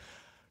ones.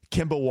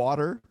 Kemba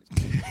Water.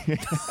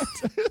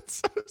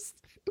 It's so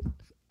stupid.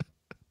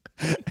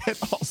 And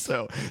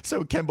also,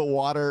 so Kemba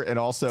Water, and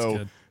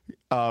also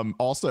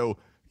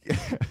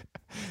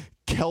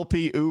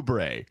Kelpie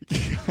Oubre.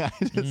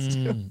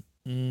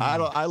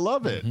 I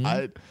love it.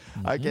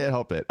 I can't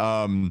help it.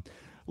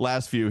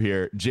 Last few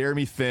here.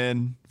 Jeremy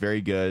Finn,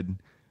 very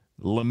good.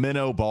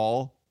 Lamino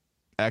Ball,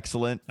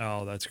 excellent.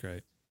 Oh, that's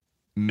great.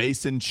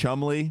 Mason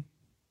Chumley,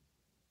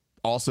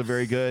 also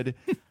very good.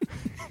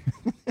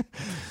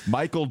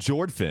 Michael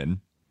Jordfin.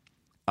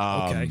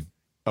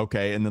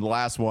 Okay, and then the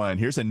last one.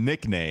 Here's a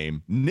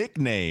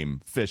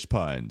nickname fish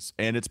puns,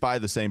 and it's by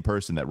the same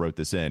person that wrote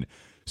this in.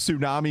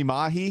 Tsunami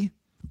Mahi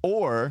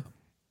or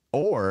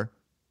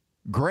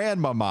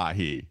Grandma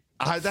Mahi.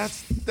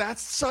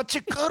 That's such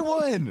a good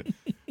one.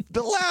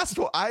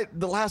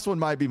 The last one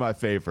might be my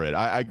favorite.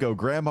 I go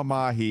Grandma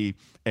Mahi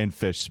and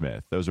Fish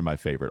Smith. Those are my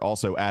favorite.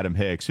 Also, Adam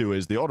Hicks, who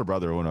is the older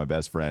brother of one of my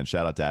best friends.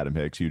 Shout out to Adam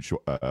Hicks, huge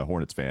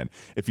Hornets fan.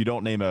 If you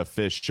don't name a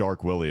fish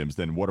Shark Williams,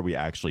 then what are we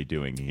actually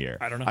doing here?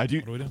 I don't know. What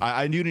do we do?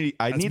 I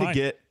need to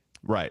get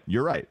right.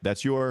 You're right.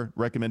 That's your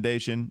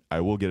recommendation.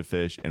 I will get a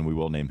fish, and we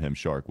will name him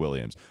Shark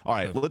Williams. All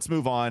right, let's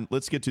move on.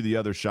 Let's get to the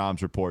other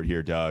Shams report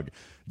here, Doug.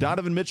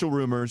 Donovan Mitchell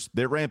rumors,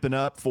 they're ramping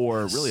up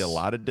for really a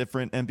lot of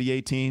different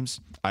NBA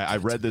teams. I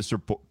read this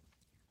report.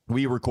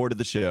 We recorded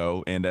the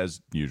show, and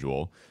as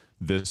usual,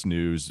 this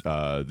news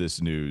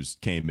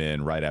came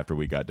in right after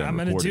we got done. I'm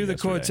going to do the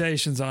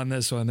quotations on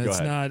this one. It's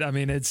not. I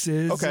mean, it's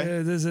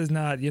okay. This is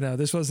not.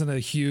 This wasn't a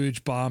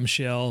huge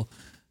bombshell.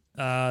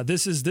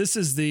 This is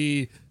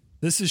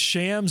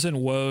Shams and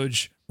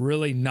Woj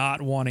really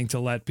not wanting to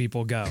let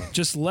people go.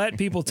 Just let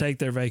people take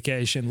their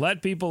vacation.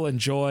 Let people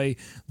enjoy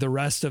the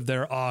rest of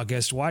their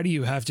August. Why do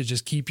you have to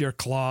just keep your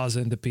claws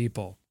into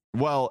people?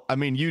 Well, I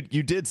mean, you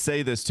did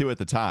say this too at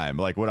the time.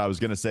 Like what I was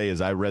going to say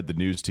is I read the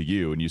news to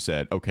you and you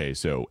said, okay,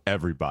 so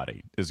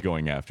everybody is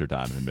going after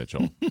Donovan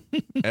Mitchell.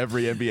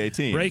 Every NBA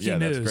team. Breaking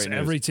that's news. great news.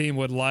 Every team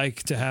would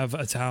like to have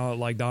a talent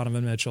like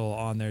Donovan Mitchell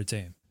on their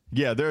team.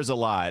 Yeah, there's a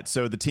lot.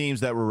 So the teams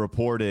that were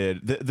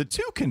reported, the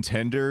two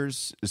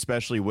contenders,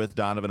 especially with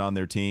Donovan on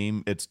their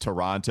team, it's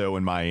Toronto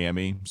and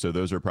Miami. So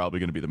those are probably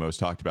going to be the most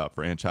talked about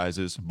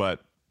franchises.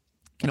 But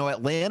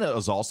Atlanta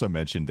is also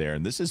mentioned there,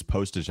 and this is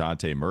post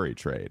DeJounte Murray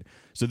trade.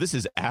 So this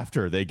is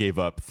after they gave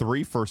up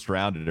 3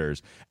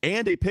 first-rounders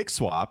and a pick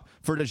swap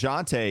for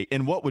DeJounte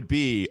in what would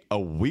be a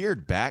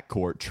weird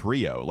backcourt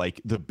trio,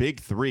 like the big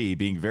 3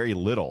 being very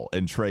little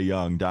in Trae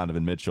Young,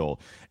 Donovan Mitchell,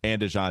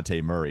 and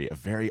DeJounte Murray. A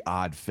very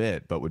odd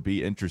fit, but would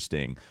be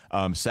interesting.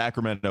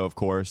 Sacramento, of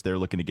course, they're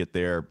looking to get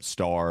their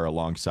star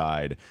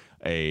alongside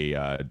a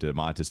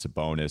Domantas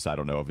Sabonis. I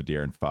don't know if a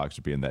De'Aaron Fox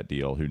would be in that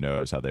deal. Who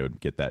knows how they would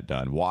get that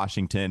done.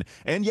 Washington,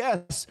 and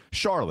yes,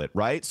 Charlotte,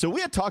 right? So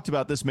we had talked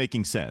about this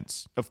making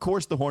sense. Of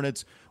course, the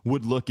Hornets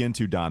would look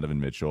into Donovan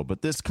Mitchell,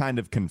 but this kind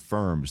of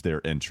confirms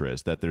their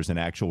interest, that there's an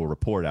actual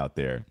report out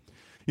there.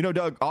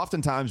 Doug,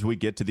 oftentimes we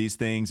get to these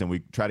things and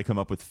we try to come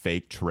up with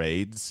fake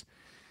trades.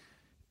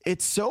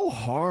 It's so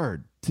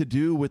hard to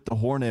do with the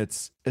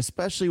Hornets,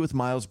 especially with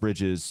Miles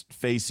Bridges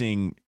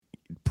facing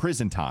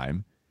prison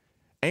time.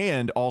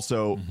 And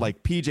also,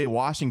 like PJ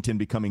Washington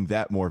becoming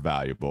that more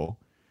valuable.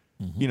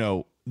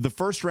 The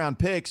first round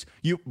picks,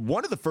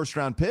 one of the first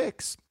round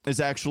picks is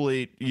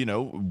actually,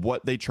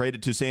 what they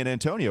traded to San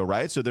Antonio,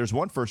 right? So there's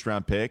one first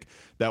round pick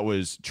that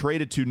was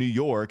traded to New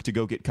York to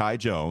go get Kai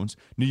Jones.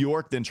 New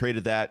York then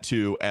traded that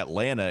to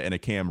Atlanta in a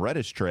Cam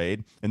Reddish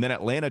trade. And then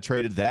Atlanta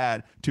traded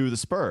that to the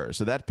Spurs.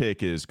 So that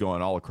pick is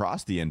going all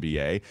across the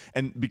NBA.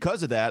 And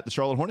because of that, the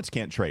Charlotte Hornets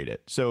can't trade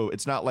it. So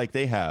it's not like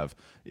they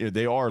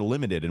are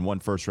limited in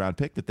one first round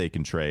pick that they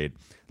can trade.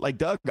 Like,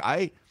 Doug,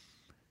 I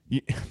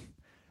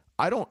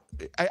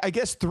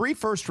guess 3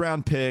 first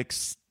round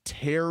picks,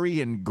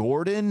 Terry and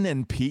Gordon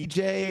and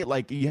PJ,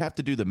 like you have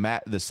to do the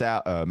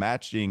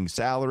matching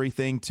salary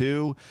thing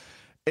too.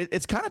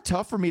 It's kind of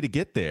tough for me to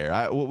get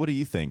there. What do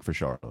you think for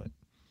Charlotte?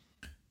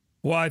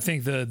 Well, I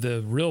think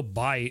the real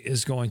bite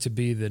is going to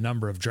be the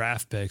number of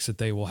draft picks that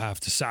they will have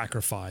to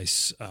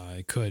sacrifice.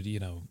 It could,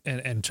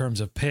 in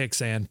terms of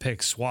picks and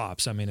pick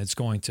swaps. I mean, it's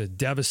going to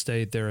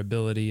devastate their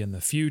ability in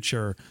the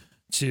future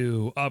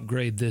to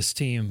upgrade this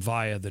team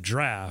via the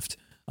draft.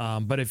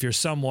 But if you're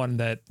someone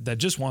that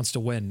just wants to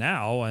win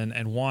now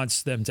and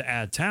wants them to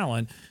add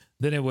talent,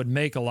 then it would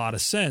make a lot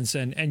of sense.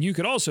 And you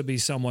could also be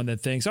someone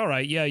that thinks, all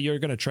right, yeah, you're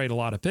going to trade a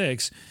lot of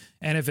picks.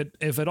 And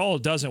if it all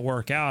doesn't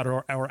work out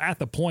or at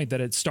the point that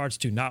it starts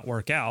to not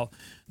work out,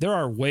 there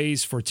are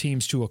ways for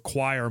teams to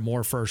acquire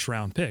more first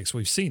round picks.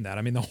 We've seen that.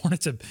 I mean, the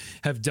Hornets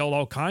have dealt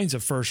all kinds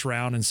of first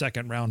round and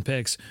second round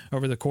picks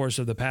over the course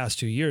of the past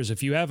 2 years.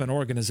 If you have an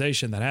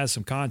organization that has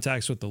some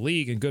contacts with the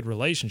league and good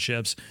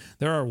relationships,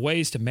 there are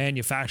ways to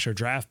manufacture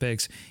draft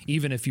picks,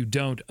 even if you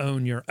don't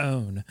own your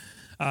own.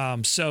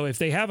 So if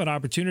they have an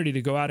opportunity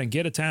to go out and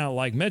get a talent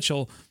like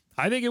Mitchell,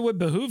 I think it would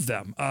behoove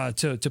them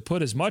to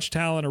put as much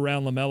talent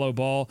around LaMelo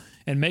Ball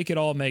and make it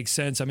all make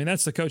sense. I mean,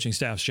 that's the coaching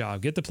staff's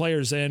job. Get the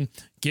players in.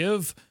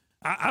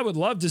 I would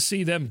love to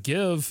see them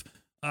give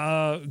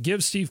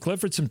Steve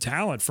Clifford some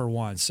talent for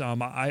once.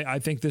 I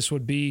think this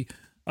would be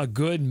a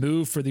good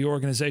move for the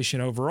organization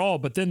overall.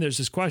 But then there's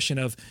this question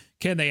of,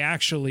 can they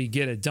actually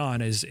get it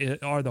done?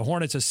 Are the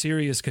Hornets a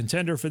serious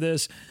contender for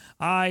this?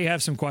 I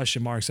have some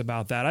question marks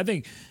about that.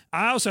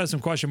 I also have some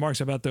question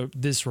marks about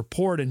this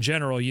report in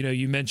general.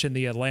 You mentioned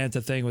the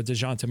Atlanta thing with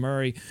DeJounte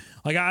Murray.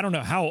 Like, I don't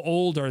know, how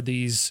old are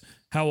these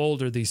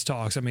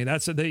talks? I mean,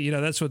 that's what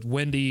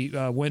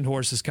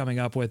Windhorst is coming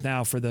up with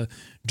now for the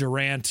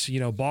Durant,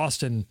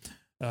 Boston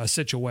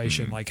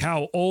situation. Like,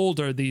 how old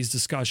are these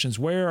discussions?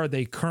 Where are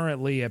they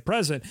currently at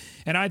present?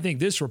 And I think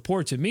this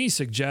report to me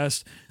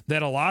suggests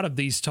that a lot of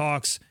these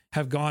talks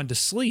have gone to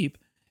sleep,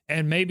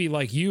 and maybe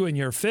like you and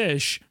your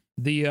fish,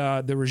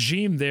 the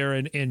regime there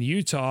in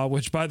Utah,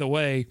 which, by the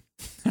way,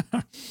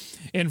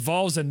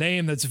 involves a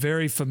name that's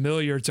very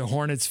familiar to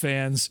Hornets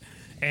fans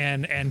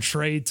and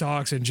trade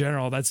talks in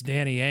general. That's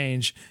Danny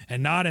Ainge,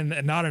 and not in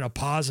a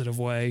positive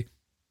way.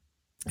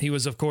 He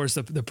was, of course,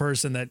 the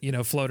person that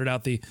floated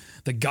out the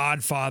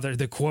Godfather,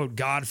 the quote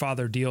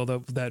Godfather deal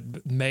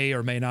that may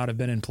or may not have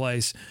been in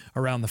place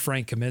around the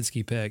Frank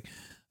Kaminsky pick.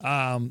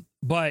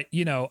 But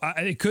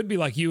it could be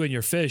like you and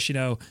your fish.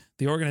 The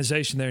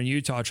organization there in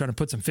Utah trying to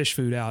put some fish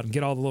food out and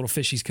get all the little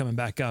fishies coming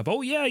back up.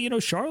 Oh yeah,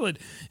 Charlotte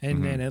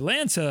and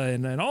Atlanta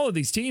and all of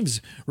these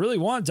teams really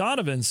want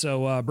Donovan.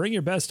 So bring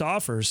your best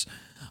offers.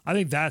 I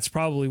think that's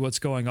probably what's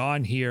going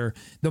on here.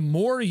 The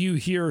more you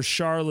hear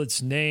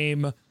Charlotte's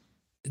name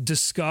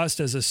discussed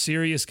as a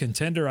serious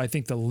contender, I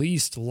think the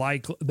less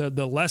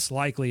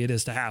likely it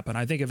is to happen.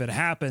 I think if it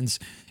happens,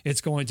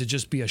 it's going to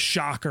just be a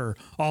shocker.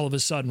 All of a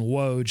sudden,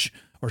 Woj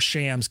or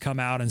Shams come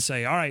out and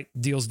say, all right,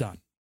 deal's done.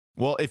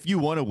 Well, if you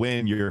want to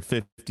win your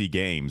 50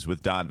 games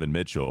with Donovan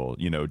Mitchell,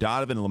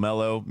 Donovan and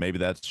LaMelo, maybe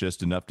that's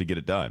just enough to get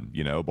it done,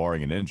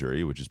 barring an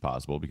injury, which is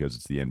possible because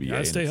it's the NBA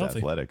and it's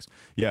athletics.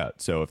 Yeah.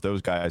 So if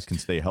those guys can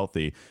stay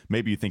healthy,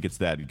 maybe you think it's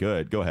that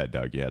good. Go ahead,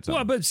 Doug. You had something.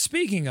 Well, but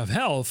speaking of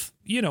health,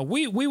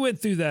 we went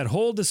through that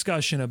whole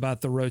discussion about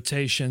the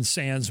rotation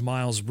sans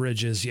Miles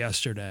Bridges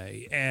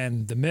yesterday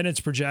and the minutes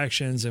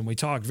projections, and we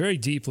talked very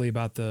deeply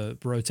about the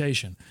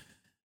rotation.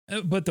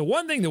 But the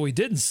one thing that we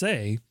didn't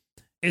say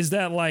is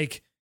that,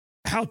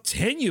 how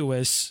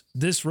tenuous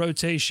this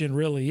rotation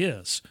really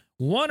is.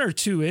 One or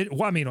two,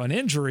 an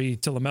injury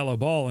to LaMelo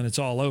Ball and it's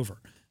all over.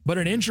 But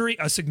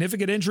a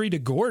significant injury to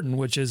Gordon,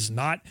 which is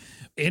not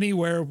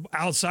anywhere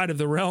outside of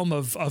the realm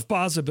of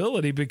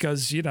possibility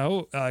because,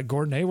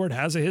 Gordon Hayward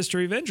has a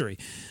history of injury.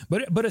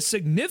 But a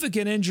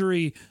significant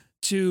injury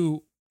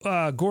to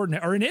Gordon,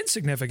 or an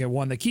insignificant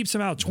one that keeps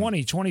him out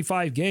 20,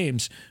 25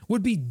 games,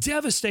 would be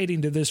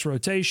devastating to this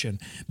rotation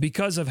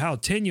because of how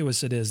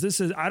tenuous it is.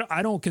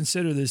 I don't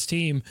consider this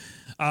team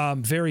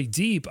very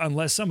deep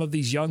unless some of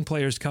these young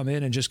players come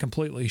in and just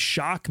completely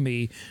shock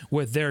me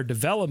with their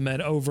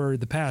development over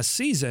the past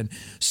season.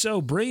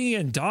 So bringing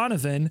in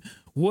Donovan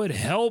would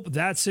help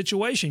that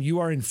situation. You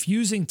are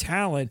infusing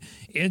talent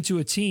into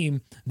a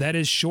team that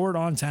is short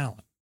on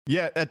talent.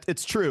 Yeah,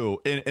 it's true.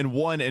 In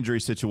one injury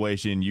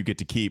situation, you get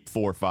to keep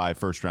 4 or 5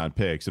 first-round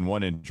picks. In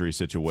one injury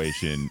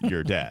situation,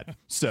 you're dead.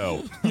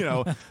 So,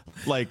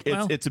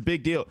 it's a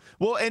big deal.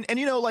 Well, and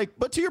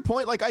but to your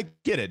point, I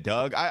get it,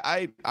 Doug.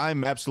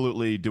 I'm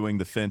absolutely doing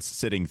the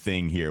fence-sitting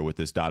thing here with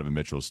this Donovan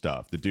Mitchell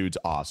stuff. The dude's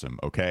awesome,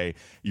 okay?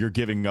 You're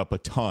giving up a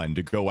ton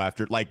to go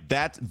after.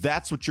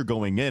 That's what you're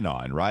going in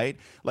on, right?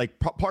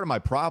 Part of my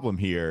problem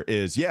here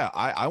is,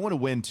 I want to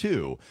win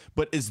too,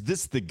 but is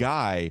this the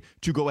guy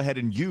to go ahead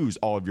and use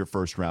all of your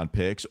first round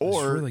picks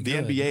or really the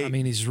good. NBA? I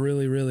mean, he's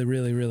really, really,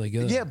 really, really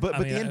good. Yeah, but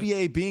the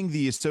NBA being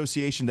the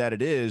association that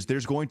it is,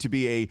 there's going to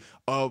be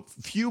a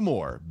few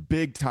more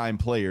big time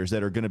players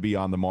that are going to be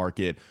on the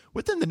market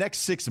within the next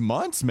 6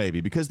 months, maybe,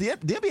 because the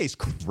NBA is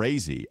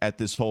crazy at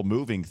this whole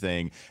moving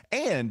thing.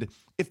 And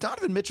if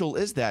Donovan Mitchell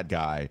is that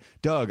guy,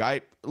 Doug,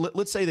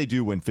 let's say they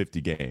do win 50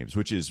 games,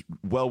 which is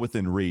well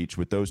within reach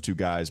with those two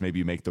guys. Maybe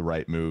you make the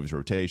right moves,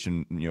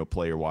 rotation,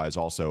 player wise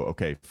also.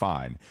 Okay,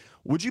 fine.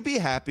 Would you be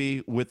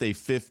happy with a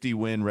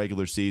 50-win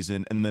regular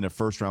season and then a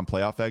first-round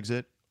playoff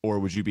exit? Or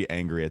would you be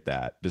angry at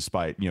that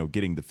despite,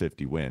 getting the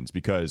 50 wins?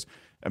 Because,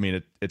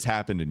 it's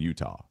happened in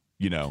Utah,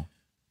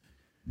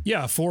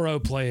 Yeah,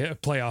 4-0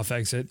 playoff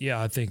exit.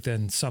 Yeah, I think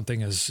then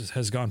something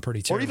has gone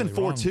pretty terribly wrong.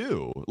 Or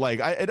even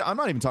 4-2. I'm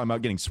not even talking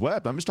about getting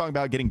swept. I'm just talking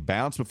about getting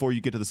bounced before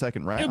you get to the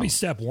second round. It would be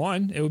step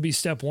one. It would be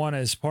step one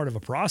as part of a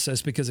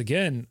process because,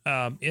 again,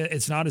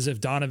 it's not as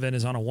if Donovan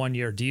is on a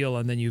 1-year deal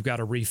and then you've got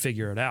to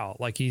refigure it out.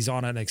 He's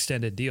on an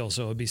extended deal.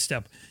 So it would be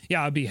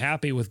I'd be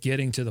happy with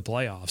getting to the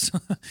playoffs.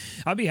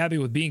 I'd be happy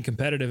with being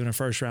competitive in a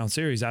first-round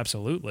series,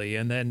 absolutely.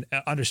 And then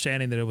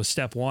understanding that it was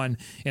step one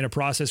in a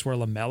process where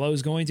LaMelo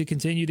is going to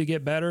continue to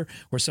get better,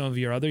 where some of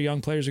your other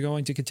young players are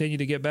going to continue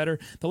to get better.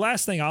 The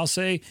last thing I'll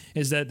say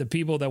is that the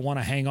people that want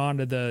to hang on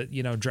to the,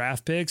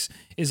 draft picks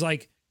is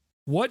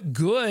what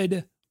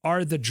good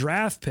are the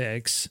draft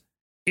picks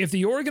if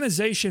the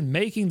organization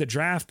making the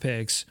draft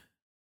picks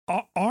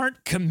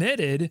aren't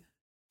committed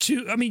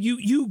to,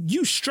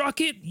 you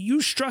struck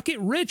it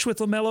rich with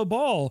LaMelo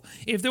Ball.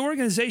 If the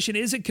organization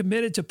isn't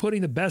committed to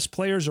putting the best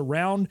players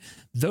around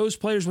those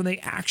players when they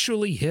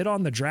actually hit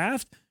on the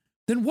draft,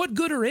 then what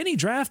good are any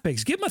draft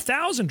picks? Give them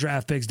 1,000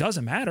 draft picks.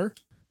 Doesn't matter.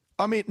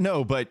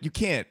 No, but you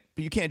can't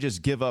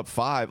just give up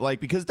 5,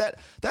 because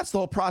that's the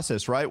whole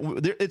process, right?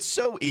 It's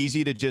so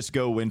easy to just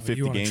go win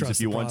 50 games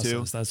if you want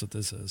to. That's what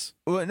this is.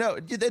 Well, no,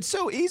 it's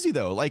so easy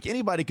though.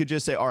 Anybody could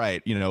just say, all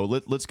right,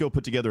 let's go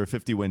put together a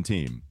 50-win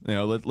team.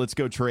 Let's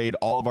go trade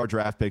all of our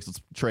draft picks.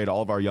 Let's trade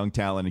all of our young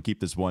talent and keep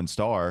this one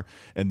star,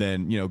 and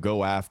then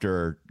go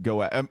after.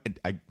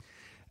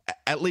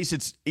 At least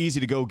it's easy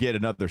to go get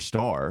another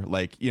star,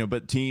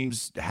 but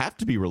teams have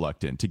to be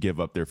reluctant to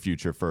give up their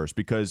future first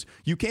because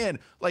you can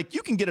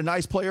get a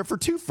nice player for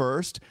 2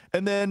 first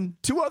and then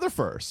 2 other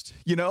first,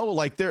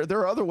 there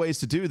are other ways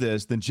to do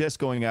this than just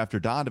going after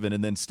Donovan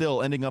and then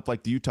still ending up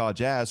like the Utah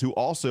Jazz, who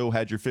also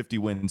had your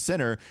 50-win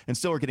center and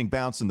still are getting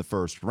bounced in the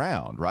first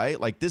round, right?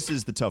 This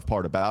is the tough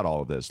part about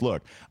all of this.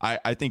 Look,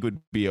 I think it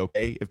would be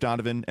okay if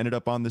Donovan ended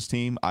up on this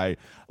team.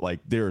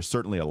 There is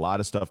certainly a lot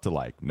of stuff to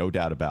like, no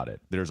doubt about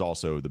it. There's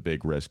also the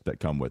big risk that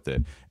come with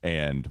it,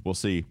 and we'll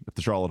see if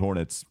the Charlotte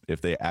Hornets,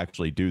 if they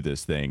actually do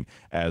this thing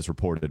as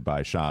reported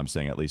by Shams,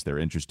 saying at least they're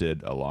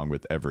interested, along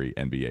with every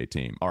NBA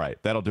team. All right,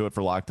 that'll do it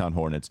for Locked On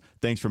Hornets.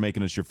 Thanks for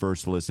making us your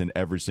first listen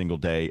every single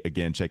day.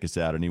 Again, check us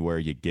out anywhere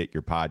you get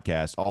your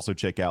podcast. Also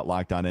check out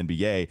Locked On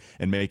NBA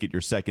and make it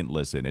your second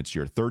listen. It's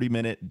your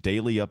 30-minute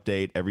daily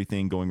update,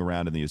 everything going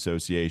around in the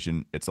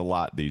association. It's a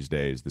lot these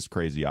days, this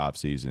crazy off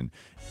season.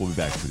 We'll be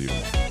back with you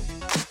tomorrow.